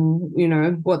triggers and,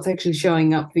 what's actually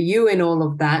showing up for you in all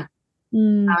of that.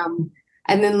 And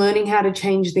then learning how to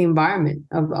change the environment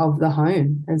of the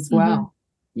home as well.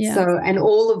 Yeah. So, and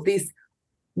all of this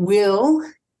will,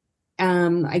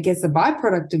 I guess a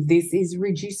byproduct of this is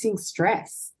reducing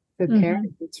stress for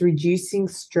parents. It's reducing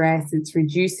stress, it's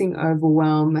reducing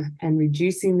overwhelm and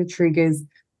reducing the triggers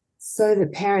so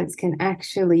that parents can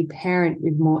actually parent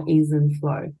with more ease and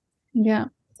flow. Yeah.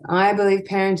 I believe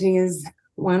parenting is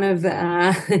one of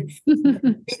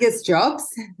the biggest jobs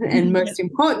and most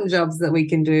important jobs that we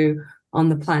can do on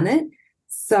the planet.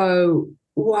 So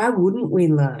why wouldn't we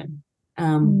learn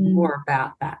more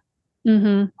about that?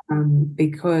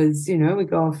 Because, you might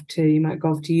go off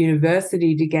to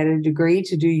university to get a degree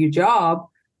to do your job,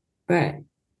 but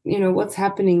what's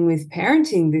happening with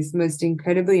parenting, this most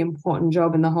incredibly important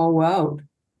job in the whole world.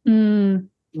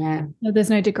 Yeah. There's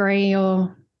no degree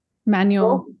or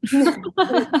manual.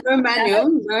 No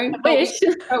manual, no.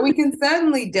 But we can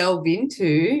certainly delve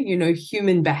into,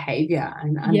 human behavior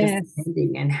and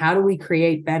understanding and how do we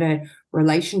create better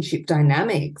relationship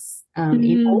dynamics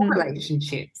in all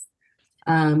relationships.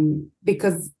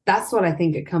 Because that's what I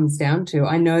think it comes down to.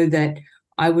 I know that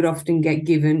I would often get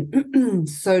given,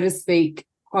 so to speak,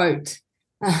 quote,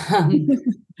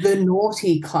 the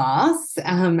naughty class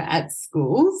at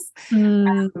schools,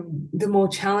 the more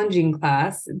challenging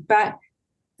class, but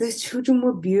those children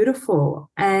were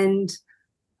beautiful. And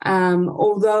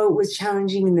although it was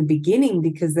challenging in the beginning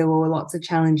because there were lots of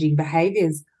challenging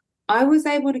behaviors, I was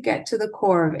able to get to the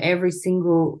core of every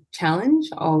single challenge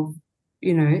of,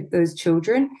 those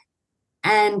children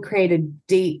and create a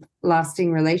deep,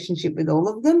 lasting relationship with all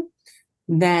of them.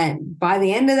 That by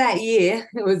the end of that year,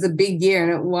 it was a big year,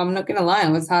 and I'm not going to lie,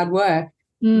 it was hard work,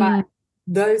 but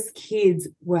those kids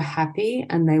were happy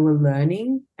and they were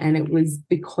learning, and it was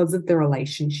because of the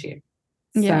relationship.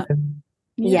 So,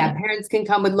 parents can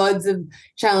come with loads of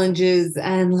challenges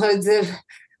and loads of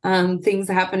things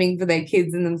happening for their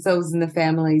kids and themselves and their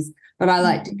families, but I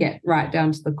like to get right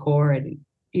down to the core and,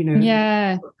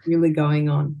 what's really going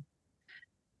on.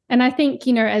 And I think,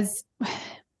 as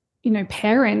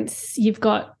parents, you've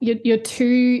got your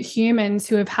two humans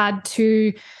who have had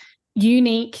two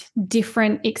unique,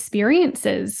 different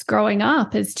experiences growing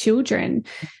up as children.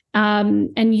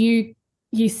 And you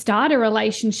start a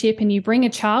relationship and you bring a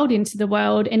child into the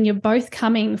world, and you're both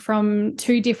coming from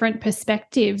two different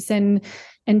perspectives and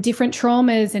different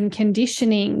traumas and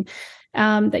conditioning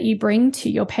that you bring to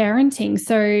your parenting.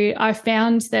 So I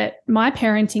found that my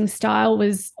parenting style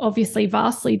was obviously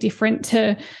vastly different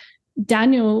to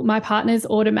Daniel, my partner's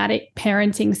automatic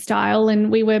parenting style,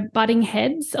 and we were butting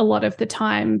heads a lot of the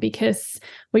time because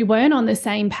we weren't on the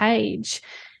same page.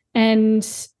 And,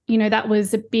 that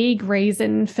was a big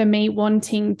reason for me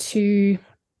wanting to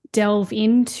delve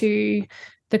into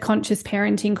the conscious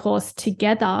parenting course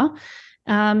together,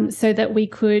 so that we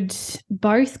could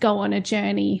both go on a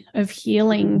journey of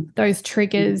healing those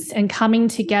triggers and coming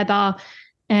together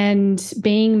and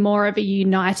being more of a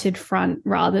united front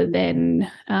rather than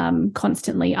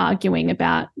constantly arguing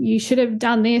about, you should have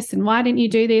done this and why didn't you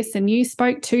do this and you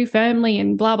spoke too firmly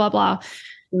and blah, blah, blah.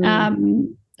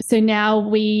 So now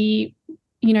we're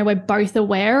both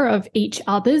aware of each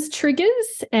other's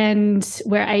triggers and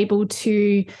we're able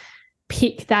to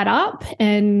pick that up.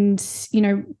 And,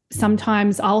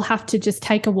 sometimes I'll have to just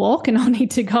take a walk and I'll need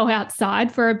to go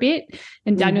outside for a bit.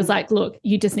 And Daniel's like, look,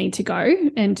 you just need to go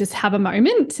and just have a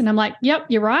moment. And I'm like, yep,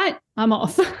 you're right, I'm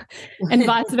off. And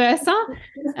vice versa.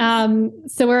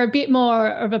 So we're a bit more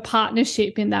of a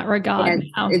partnership in that regard.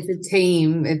 Yeah, it's a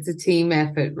team. It's a team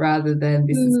effort rather than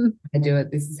this is how I do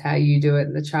it, this is how you do it,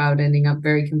 and the child ending up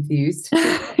very confused.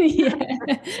 Yeah.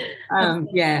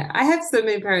 I have so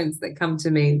many parents that come to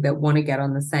me that want to get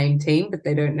on the same team, but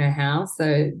they don't know how.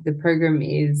 So the program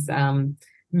is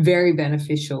very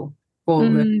beneficial for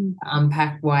them to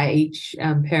unpack why each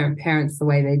parent parents the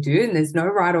way they do. And there's no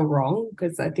right or wrong,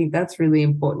 because I think that's really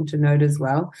important to note as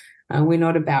well. We're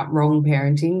not about wrong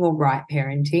parenting or right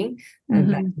parenting.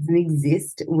 That doesn't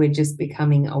exist. We're just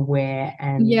becoming aware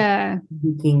and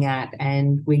looking at,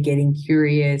 and we're getting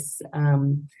curious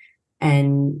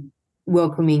and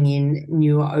welcoming in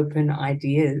new open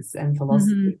ideas and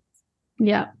philosophy.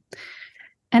 Yeah.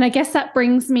 And I guess that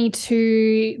brings me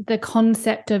to the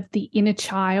concept of the inner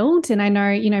child. And I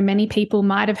know, many people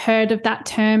might have heard of that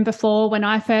term before. When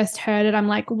I first heard it, I'm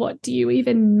like, what do you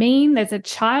even mean? There's a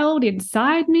child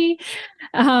inside me.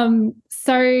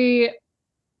 So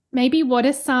maybe what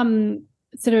are some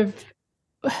sort of,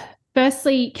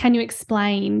 firstly, can you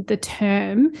explain the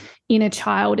term inner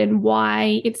child and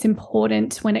why it's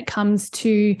important when it comes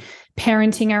to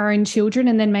parenting our own children?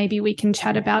 And then maybe we can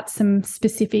chat about some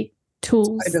specific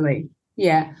tools. Totally.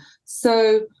 Yeah.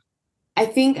 So I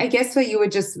guess where you were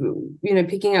just,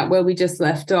 picking up where we just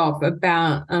left off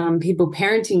about people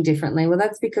parenting differently. Well,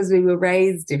 that's because we were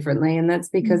raised differently. And that's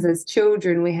because as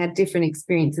children, we had different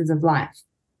experiences of life.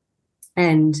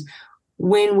 And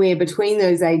when we're between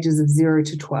those ages of 0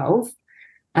 to 12,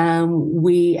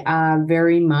 we are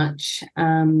very much,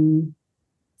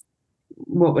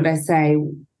 what would I say?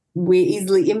 We're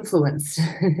easily influenced.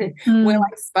 We're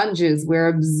like sponges. We're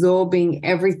absorbing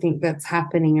everything that's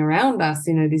happening around us.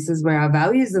 This is where our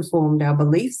values are formed, our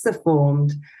beliefs are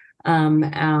formed,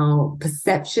 our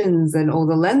perceptions and all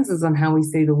the lenses on how we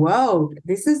see the world.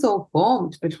 This is all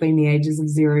formed between the ages of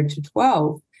 0 to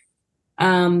 12.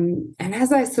 And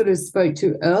as I sort of spoke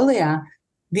to earlier,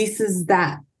 this is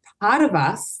that part of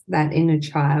us, that inner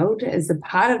child, is a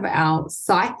part of our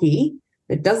psyche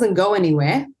that doesn't go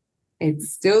anywhere.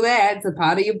 It's still there. It's a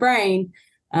part of your brain.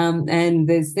 And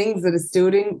there's things that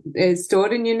are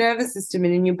stored in your nervous system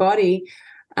and in your body.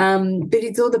 But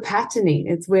it's all the patterning.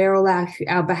 It's where all our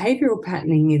behavioral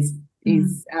patterning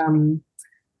is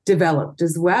developed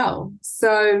as well.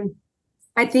 So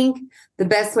I think the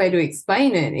best way to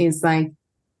explain it is like,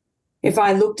 if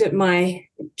I looked at my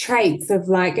traits of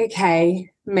like, okay,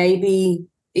 maybe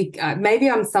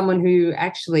I'm someone who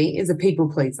actually is a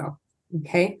people pleaser.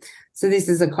 Okay. So this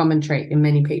is a common trait in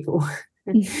many people.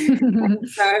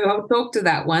 So I'll talk to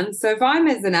that one. So if I'm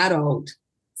as an adult,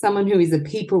 someone who is a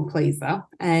people pleaser,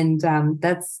 and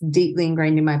that's deeply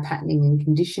ingrained in my patterning and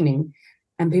conditioning,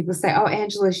 and people say, oh,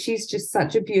 Angela, she's just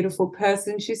such a beautiful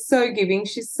person. She's so giving.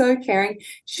 She's so caring.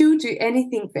 She'll do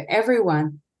anything for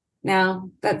everyone.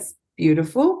 Now, that's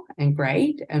beautiful and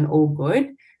great and all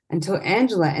good until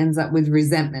Angela ends up with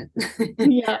resentment.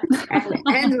 Yeah. And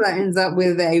Angela ends up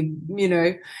with an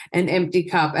empty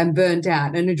cup and burnt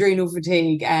out and adrenal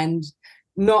fatigue and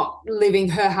not living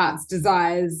her heart's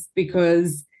desires,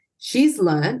 because she's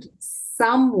learned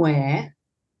somewhere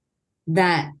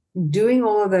that doing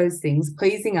all of those things,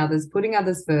 pleasing others, putting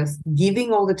others first,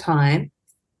 giving all the time,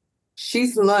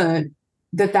 she's learned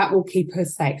that will keep her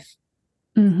safe.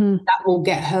 That will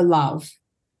get her love,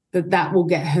 that will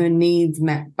get her needs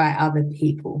met by other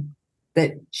people,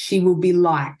 that she will be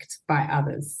liked by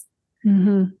others.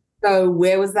 So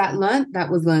where was that learnt? That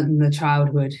was learnt in the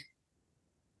childhood.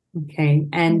 Okay.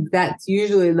 And that's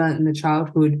usually learnt in the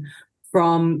childhood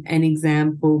from an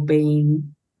example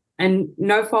being, and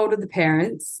no fault of the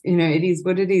parents, it is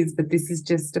what it is, but this is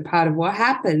just a part of what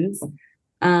happens.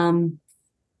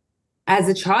 As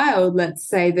a child, let's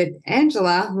say that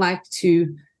Angela liked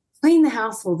to clean the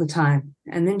house all the time.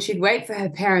 And then she'd wait for her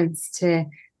parents to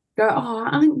go, oh,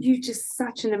 aren't you just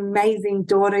such an amazing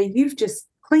daughter? You've just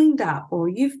cleaned up, or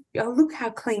look how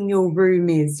clean your room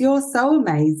is. You're so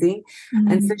amazing.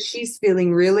 And so she's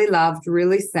feeling really loved,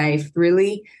 really safe,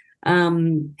 really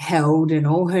held, and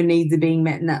all her needs are being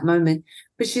met in that moment.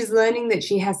 But she's learning that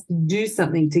she has to do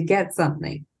something to get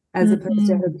something, as opposed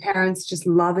to her parents just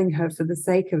loving her for the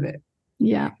sake of it.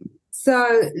 Yeah.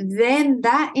 So then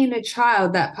that inner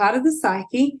child, that part of the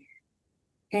psyche,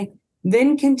 okay,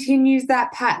 then continues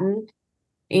that pattern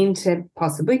into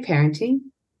possibly parenting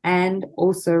and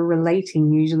also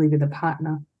relating, usually with a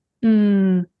partner.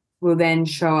 Will then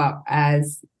show up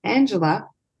as Angela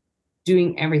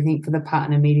doing everything for the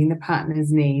partner, meeting the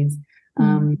partner's needs,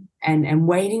 and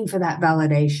waiting for that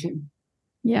validation.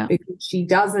 Yeah. Because she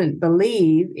doesn't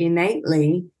believe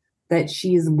innately that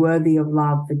she is worthy of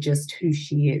love for just who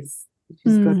she is.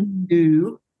 She's got to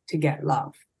do to get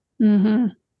love.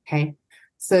 Okay.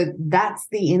 So that's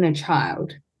the inner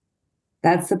child.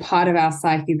 That's the part of our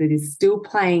psyche that is still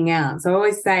playing out. So I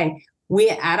always say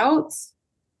we're adults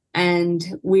and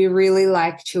we really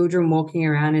like children walking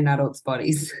around in adults'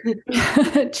 bodies.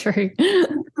 True.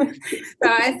 So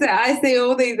I see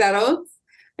all these adults.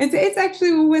 It's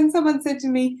actually when someone said to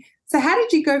me, so how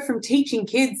did you go from teaching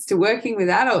kids to working with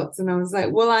adults? And I was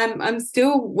like, well, I'm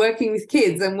still working with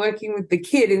kids. I'm working with the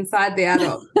kid inside the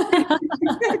adult.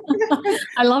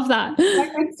 I love that.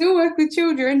 Like, I still work with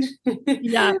children.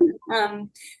 Yeah.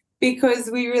 Because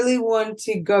we really want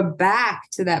to go back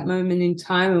to that moment in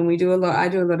time, and I do a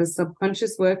lot of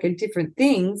subconscious work and different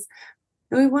things.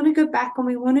 And we want to go back and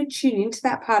we want to tune into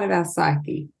that part of our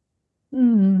psyche.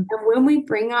 And when we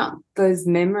bring up those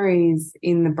memories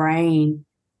in the brain,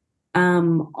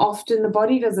 often the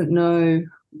body doesn't know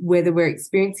whether we're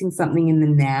experiencing something in the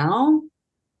now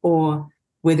or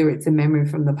whether it's a memory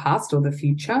from the past or the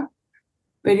future.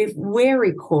 But if we're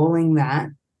recalling that,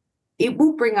 it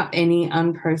will bring up any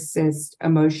unprocessed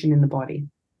emotion in the body.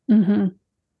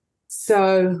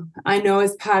 So I know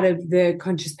as part of the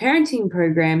conscious parenting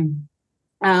program,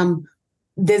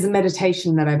 there's a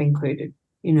meditation that I've included,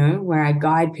 where I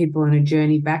guide people on a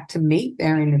journey back to meet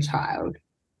their inner child.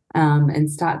 And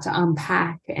start to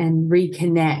unpack and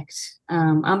reconnect,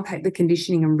 unpack the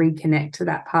conditioning and reconnect to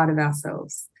that part of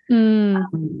ourselves.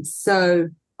 So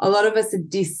a lot of us are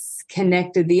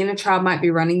disconnected. The inner child might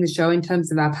be running the show in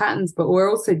terms of our patterns, but we're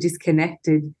also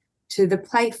disconnected to the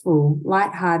playful,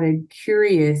 lighthearted,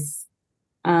 curious,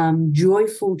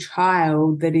 joyful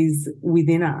child that is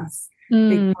within us,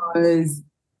 because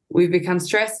we've become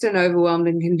stressed and overwhelmed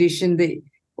and conditioned that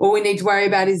all we need to worry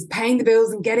about is paying the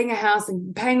bills and getting a house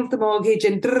and paying off the mortgage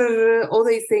and all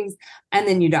these things, and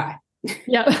then you die.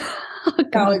 Yeah.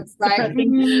 So it's like,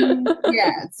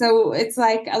 yeah. So it's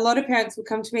like a lot of parents will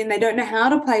come to me and they don't know how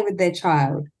to play with their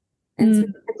child. And so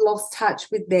they've lost touch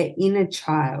with their inner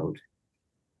child.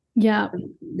 Yeah.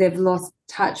 They've lost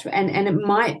touch. And it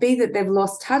might be that they've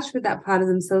lost touch with that part of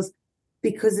themselves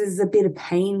because there's a bit of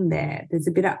pain there. There's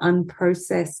a bit of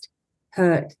unprocessed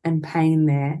hurt and pain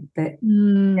there that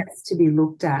gets to be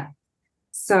looked at.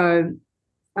 So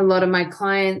a lot of my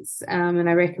clients, and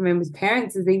I recommend with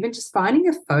parents, is even just finding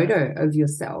a photo of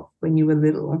yourself when you were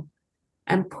little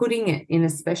and putting it in a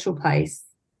special place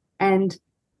and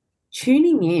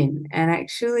tuning in and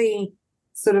actually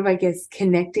sort of, I guess,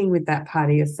 connecting with that part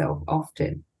of yourself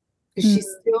often, because she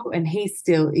still and he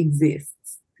still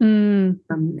exists. And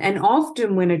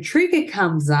often when a trigger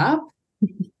comes up,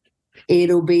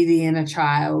 it'll be the inner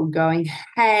child going,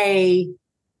 hey,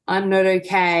 I'm not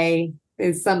okay.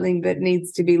 There's something that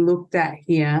needs to be looked at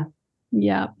here.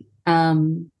 Yeah.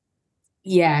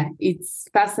 Yeah, it's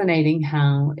fascinating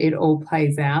how it all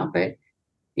plays out. But,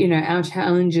 our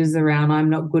challenges around I'm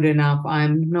not good enough,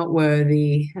 I'm not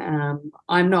worthy,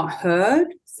 I'm not heard.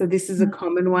 So this is a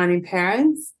common one in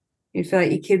parents. You feel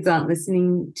like your kids aren't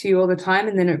listening to you all the time,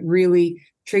 and then it really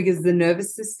triggers the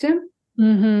nervous system.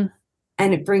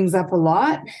 And it brings up a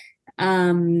lot.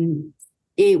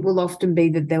 It will often be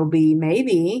that there'll be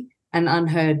maybe an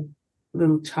unheard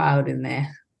little child in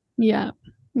there. Yeah.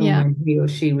 When he or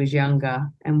she was younger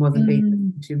and wasn't being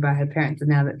listened to by her parents, and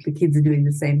now that the kids are doing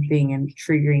the same thing and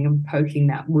triggering and poking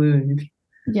that wound.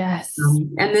 Yes.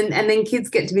 And then kids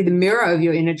get to be the mirror of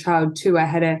your inner child too. I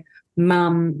had a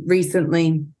mum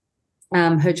recently.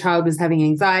 Her child was having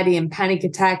anxiety and panic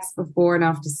attacks before and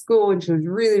after school, and she was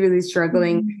really, really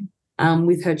struggling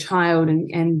with her child,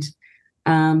 and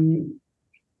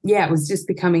it was just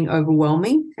becoming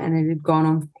overwhelming, and it had gone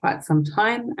on for quite some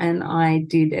time. And I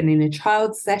did an inner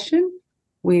child session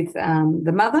with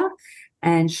the mother,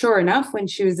 And sure enough, when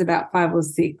she was about 5 or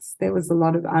 6, there was a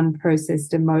lot of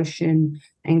unprocessed emotion,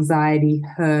 anxiety,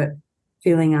 hurt,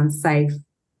 feeling unsafe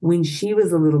when she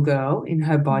was a little girl in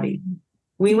her body.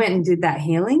 We went and did that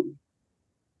healing.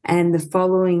 And the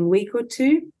following week or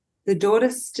two, the daughter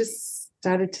just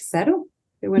started to settle.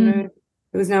 There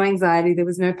was no anxiety. There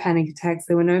was no panic attacks.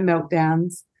 There were no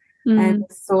meltdowns. And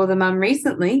I saw the mum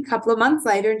recently, a couple of months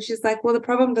later, and she's like, well, the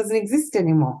problem doesn't exist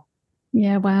anymore.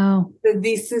 Yeah, wow. So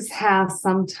this is how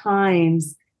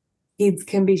sometimes kids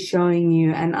can be showing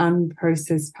you an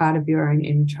unprocessed part of your own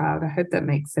inner child. I hope that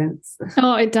makes sense.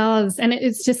 Oh, it does. And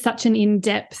it's just such an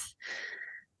in-depth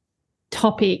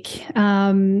topic.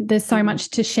 There's so much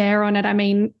to share on it. I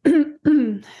mean,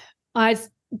 I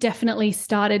definitely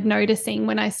started noticing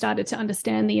when I started to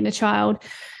understand the inner child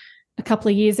a couple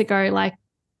of years ago, like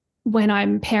when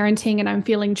I'm parenting and I'm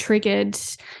feeling triggered,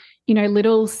 you know,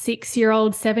 little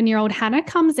 6-year-old, 7-year-old Hannah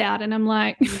comes out and I'm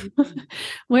like,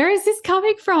 where is this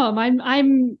coming from?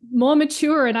 I'm more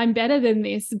mature and I'm better than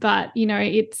this. But, you know,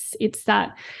 it's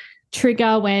that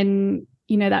trigger when,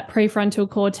 you know, that prefrontal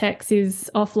cortex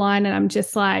is offline and I'm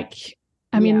just like,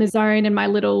 I'm in the zone and my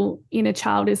little inner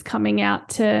child is coming out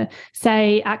to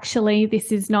say, actually,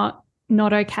 this is not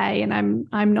okay. And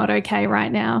I'm not okay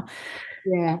right now.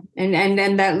 Yeah.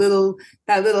 And that little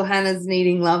Hannah's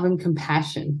needing love and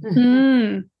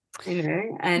compassion. You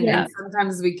know, and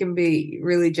sometimes we can be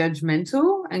really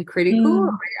judgmental and critical.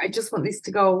 I just want this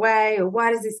to go away, or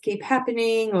why does this keep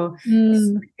happening, or this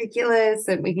is ridiculous,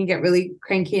 and we can get really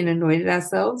cranky and annoyed at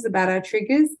ourselves about our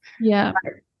triggers. Yeah.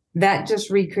 But that just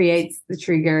recreates the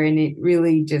trigger and it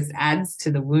really just adds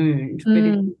to the wound. But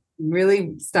if you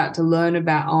really start to learn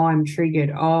about, oh, I'm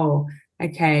triggered, oh,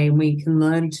 okay, and we can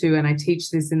learn to, and I teach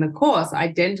this in the course,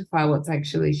 identify what's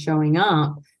actually showing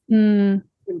up,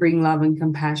 bring love and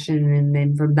compassion, and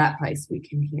then from that place we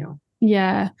can heal.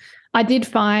 Yeah. I did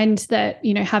find that,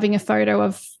 you know, having a photo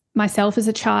of myself as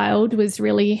a child was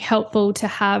really helpful to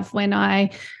have when I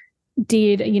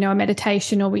did, you know, a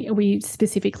meditation, or we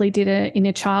specifically did a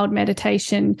inner child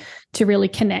meditation to really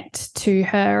connect to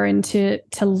her and to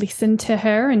listen to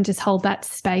her and just hold that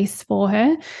space for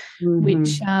her,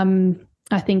 which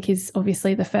I think is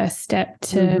obviously the first step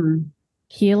to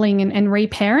healing and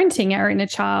reparenting our inner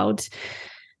child.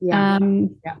 Yeah.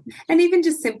 And even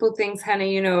just simple things, Hannah,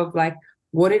 you know, of like,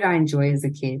 what did I enjoy as a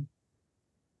kid?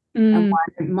 And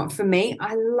for me,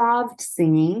 I loved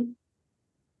singing.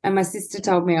 And my sister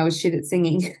told me I was shit at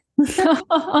singing. and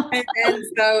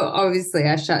so obviously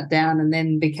I shut down and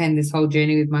then became this whole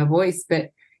journey with my voice. But,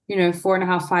 you know,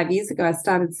 4.5, 5 years ago, I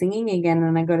started singing again,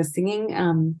 and I got a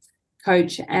singing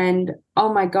coach. And,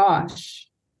 oh, my gosh,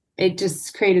 it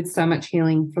just created so much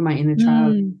healing for my inner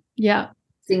child. Yeah.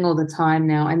 Sing all the time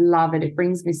now. I love it. It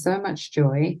brings me so much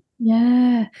joy.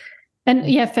 Yeah. And,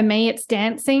 yeah, for me it's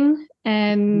dancing.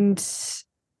 And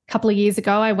a couple of years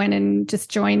ago I went and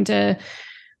just joined a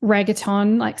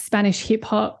reggaeton, like Spanish hip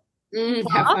hop. Have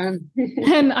fun.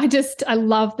 And I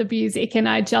love the music, and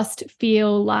I just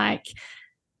feel like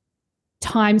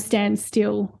time stands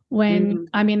still when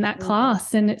I'm in that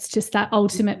class, and it's just that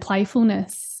ultimate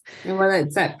playfulness. And well,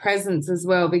 it's that presence as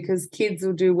well, because kids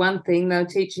will do one thing, they'll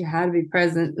teach you how to be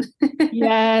present.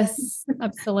 Yes,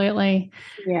 absolutely.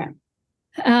 Yeah.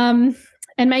 And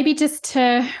maybe just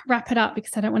to wrap it up,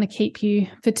 because I don't want to keep you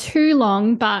for too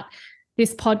long, but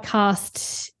this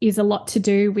podcast is a lot to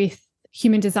do with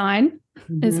human design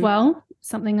as well,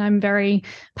 something I'm very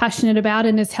passionate about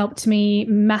and has helped me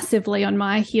massively on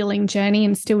my healing journey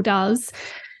and still does.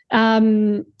 But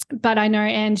I know,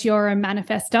 Ange, you're a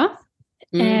manifester,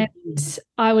 and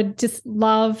I would just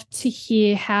love to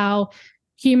hear how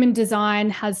human design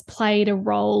has played a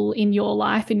role in your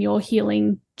life, in your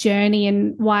healing journey,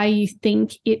 and why you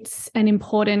think it's an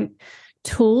important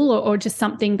tool or just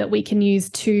something that we can use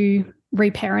to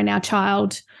reparent our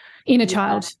inner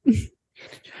child.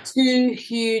 Two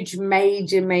huge,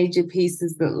 major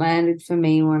pieces that landed for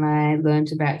me when I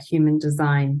learned about human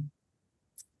design.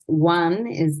 One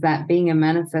is that being a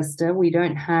manifester, we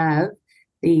don't have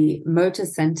the motor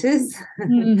centers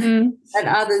that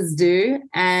others do.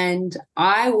 And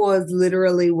I was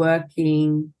literally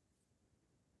working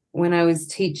when I was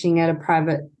teaching at a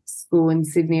private school in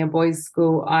Sydney, a boys'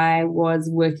 school. I was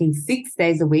working 6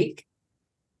 days a week.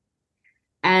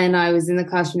 And I was in the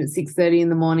classroom at 6:30 in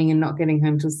the morning and not getting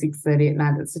home till 6:30 at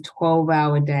night. It's a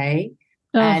 12-hour day,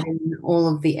 adding all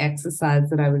of the exercise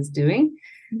that I was doing.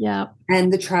 Yeah.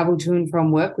 And the travel to and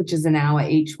from work, which is an hour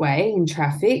each way in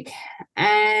traffic.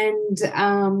 And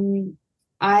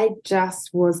I just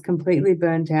was completely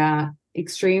burnt out,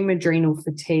 extreme adrenal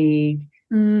fatigue,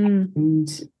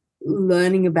 and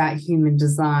learning about human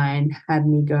design had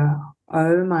me go,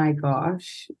 oh my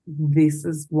gosh, this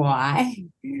is why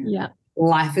Yeah.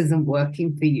 life isn't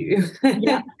working for you.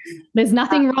 Yeah. There's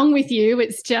nothing wrong with you.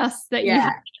 It's just that you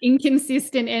have Yeah,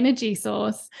 inconsistent energy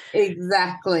source.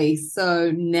 exactly.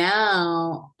 So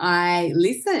now I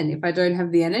listen if I don't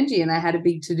have the energy, and I had a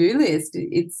big to-do list.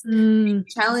 It's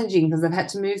challenging because I've had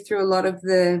to move through a lot of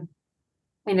the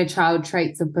inner child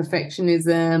traits of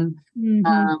perfectionism.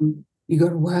 You got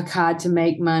to work hard to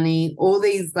make money, all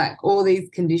these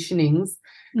conditionings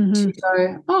to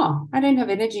go, oh, I don't have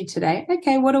energy today.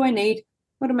 Okay, what do I need?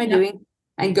 What am I doing?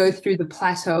 And go through the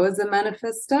plateau as a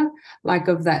manifester, like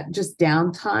of that just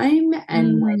downtime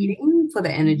and waiting for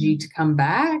the energy to come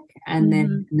back, and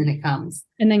then it comes.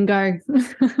 And then go.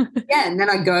 Yeah, and then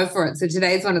I go for it. So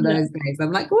today's one of those days.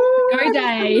 I'm like, oh, go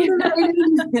day. So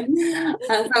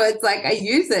it's like I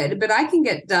use it, but I can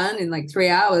get done in like 3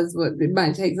 hours. What it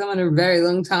might take someone a very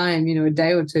long time, a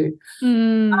day or two.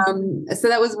 So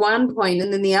that was one point,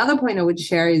 and then the other point I would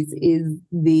share is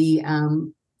the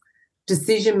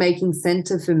decision-making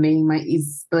center for me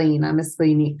is spleen. I'm a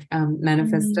splenic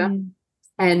manifester.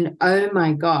 And oh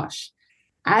my gosh,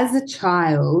 as a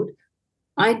child,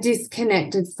 I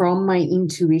disconnected from my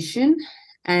intuition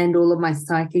and all of my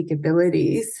psychic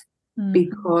abilities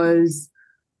because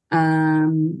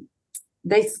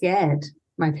they scared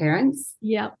my parents.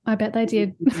 Yeah, I bet they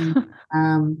did. You've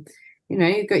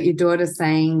got your daughter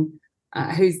saying,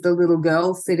 who's the little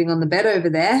girl sitting on the bed over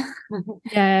there?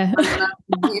 Yeah.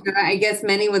 I guess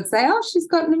many would say, oh, she's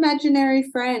got an imaginary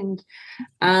friend.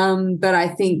 But I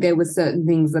think there were certain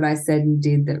things that I said and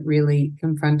did that really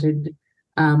confronted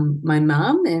my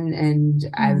mum. And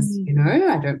as you know,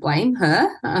 I don't blame her.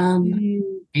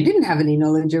 She didn't have any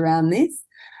knowledge around this.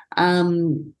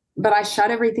 But I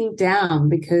shut everything down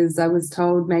because I was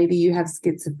told maybe you have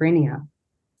schizophrenia.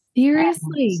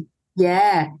 Seriously? And,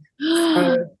 yeah.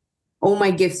 So all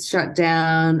my gifts shut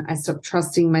down. I stopped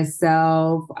trusting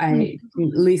myself. I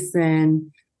didn't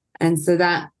listen. And so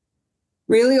that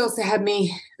really also had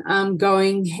me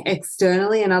going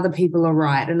externally, and other people are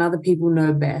right and other people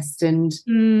know best. And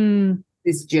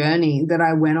this journey that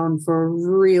I went on for a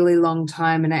really long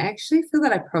time, and I actually feel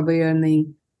that I probably only,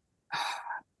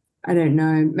 I don't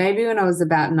know, maybe when I was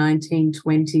about 19,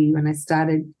 20, when I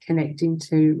started connecting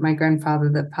to my grandfather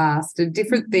that passed, and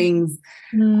different things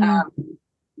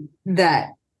that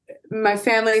my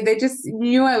family, they just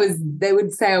knew they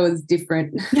would say I was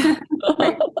different.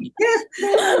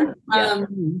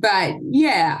 But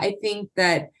yeah, I think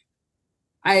that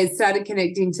I started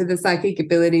connecting to the psychic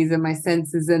abilities and my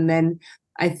senses, and then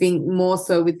I think more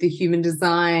so with the human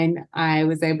design, I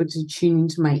was able to tune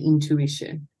into my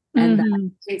intuition and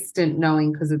that instant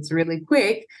knowing, because it's really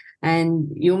quick and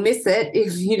you'll miss it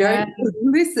if you don't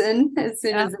listen as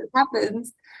soon as it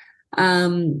happens.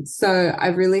 So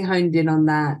I've really honed in on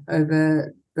that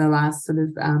over the last sort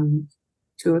of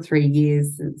 2 or 3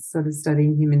 years, sort of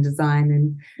studying human design,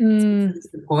 and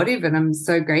it's supportive, and I'm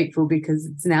so grateful because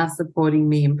it's now supporting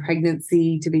me in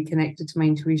pregnancy to be connected to my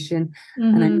intuition,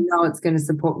 and I know it's going to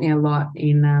support me a lot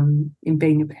in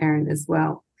being a parent as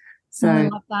well. So I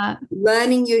love that.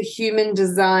 Learning your human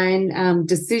design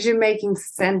decision-making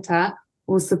center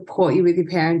will support you with your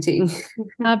parenting.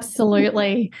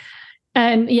 Absolutely.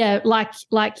 And yeah,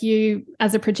 like you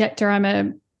as a projector,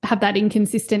 have that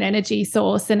inconsistent energy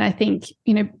source. And I think,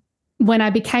 when I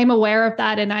became aware of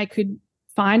that and I could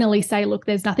finally say, look,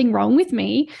 there's nothing wrong with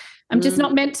me. I'm just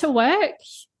not meant to work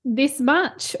this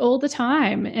much all the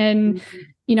time. And,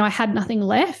 I had nothing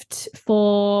left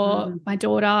for my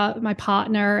daughter, my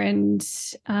partner, and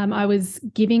I was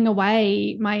giving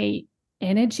away my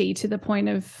energy to the point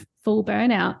of full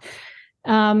burnout.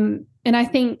 And I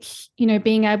think,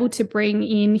 being able to bring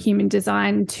in human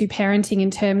design to parenting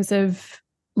in terms of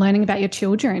learning about your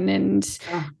children and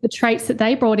the traits that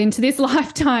they brought into this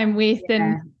lifetime with.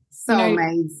 And so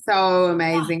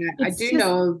amazing.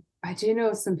 I do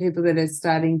know some people that are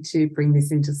starting to bring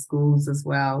this into schools as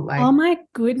well. Like, oh my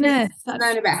goodness.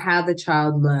 Learn about how the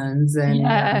child learns and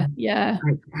like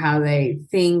how they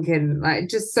think, and like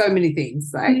just so many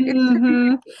things. Like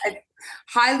I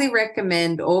highly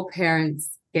recommend all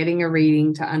parents getting a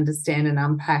reading to understand and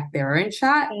unpack their own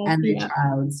chart and their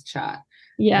child's chart.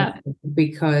 Yeah.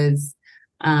 Because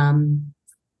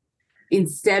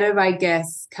instead of, I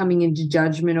guess, coming into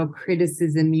judgment or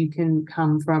criticism, you can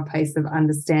come from a place of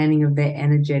understanding of their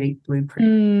energetic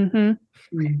blueprint.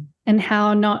 And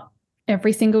how not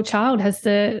every single child has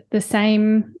the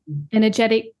same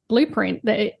energetic blueprint,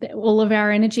 that all of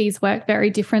our energies work very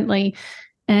differently.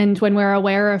 And when we're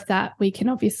aware of that, we can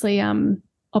obviously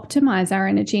optimize our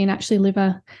energy and actually live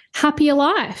a happier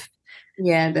life.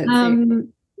 Yeah, that's it.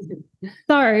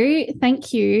 So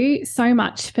thank you so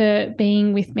much for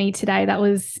being with me today. That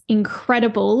was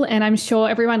incredible. And I'm sure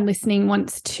everyone listening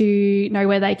wants to know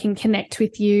where they can connect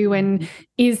with you. And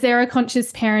is there a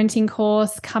conscious parenting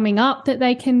course coming up that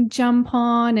they can jump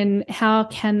on, and how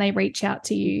can they reach out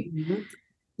to you?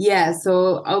 Yeah,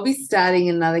 so I'll be starting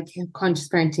another conscious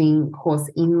parenting course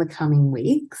in the coming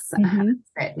weeks. I haven't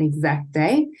set an exact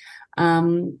date.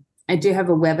 I do have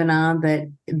a webinar that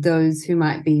those who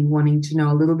might be wanting to know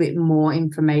a little bit more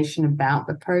information about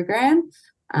the program,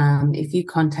 if you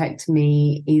contact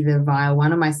me either via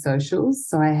one of my socials,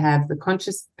 so I have the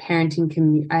conscious parenting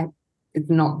community, it's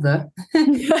not the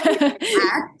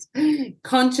at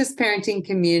conscious parenting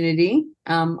community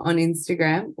on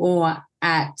Instagram, or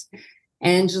at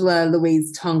Angela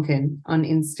Louise Tonkin on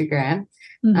Instagram.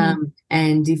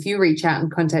 And if you reach out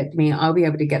and contact me, I'll be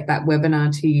able to get that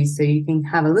webinar to you so you can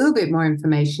have a little bit more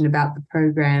information about the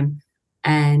program.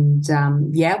 And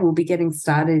we'll be getting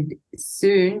started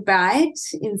soon. But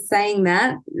in saying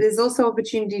that, there's also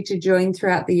opportunity to join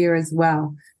throughout the year as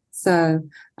well. So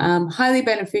highly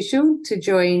beneficial to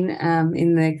join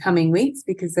in the coming weeks,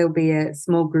 because there'll be a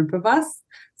small group of us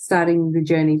starting the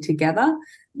journey together.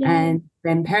 And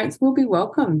then parents will be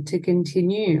welcome to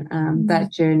continue that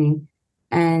journey.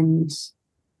 And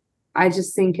I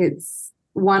just think it's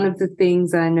one of the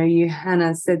things, and I know you,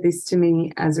 Hannah, said this to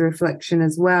me as a reflection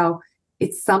as well,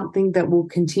 it's something that will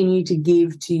continue to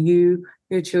give to you,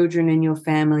 your children and your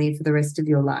family for the rest of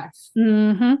your life.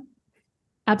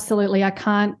 Absolutely. I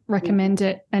can't recommend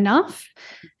it enough.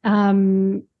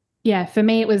 For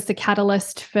me, it was the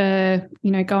catalyst for,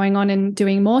 going on and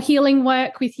doing more healing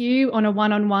work with you on a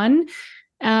one-on-one.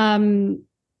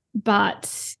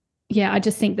 I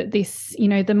just think that this,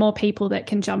 the more people that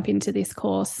can jump into this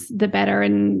course, the better,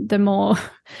 and the more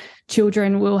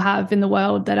children we'll have in the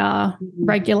world that are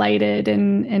regulated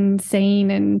and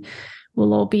seen, and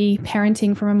we'll all be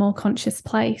parenting from a more conscious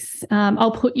place.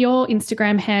 I'll put your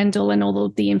Instagram handle and all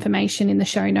of the information in the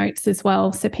show notes as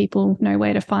well, so people know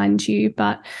where to find you.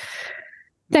 But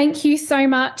thank you so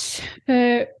much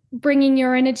for bringing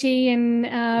your energy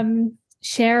and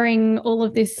sharing all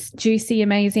of this juicy,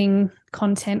 amazing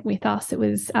content with us. It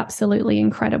was absolutely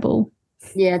incredible.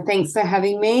 Yeah, thanks for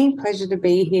having me. Pleasure to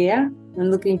be here,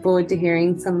 and looking forward to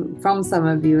hearing from some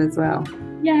of you as well.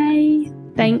 Yay.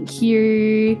 Thank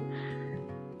you.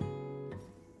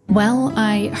 Well,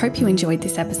 I hope you enjoyed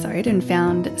this episode and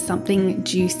found something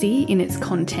juicy in its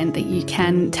content that you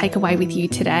can take away with you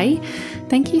today.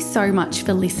 Thank you so much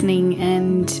for listening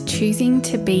and choosing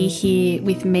to be here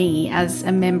with me as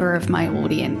a member of my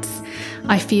audience.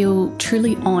 I feel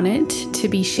truly honoured to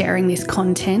be sharing this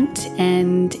content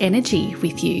and energy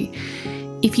with you.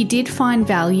 If you did find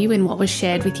value in what was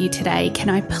shared with you today, can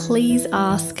I please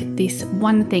ask this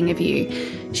one thing of you?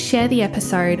 Share the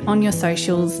episode on your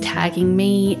socials, tagging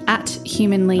me at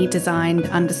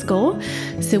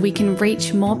humanlydesigned_, so we can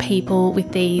reach more people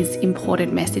with these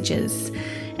important messages.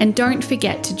 And don't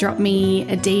forget to drop me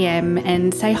a DM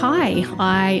and say hi.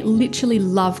 I literally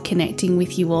love connecting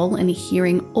with you all and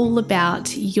hearing all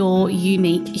about your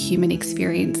unique human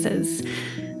experiences.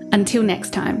 Until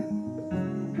next time.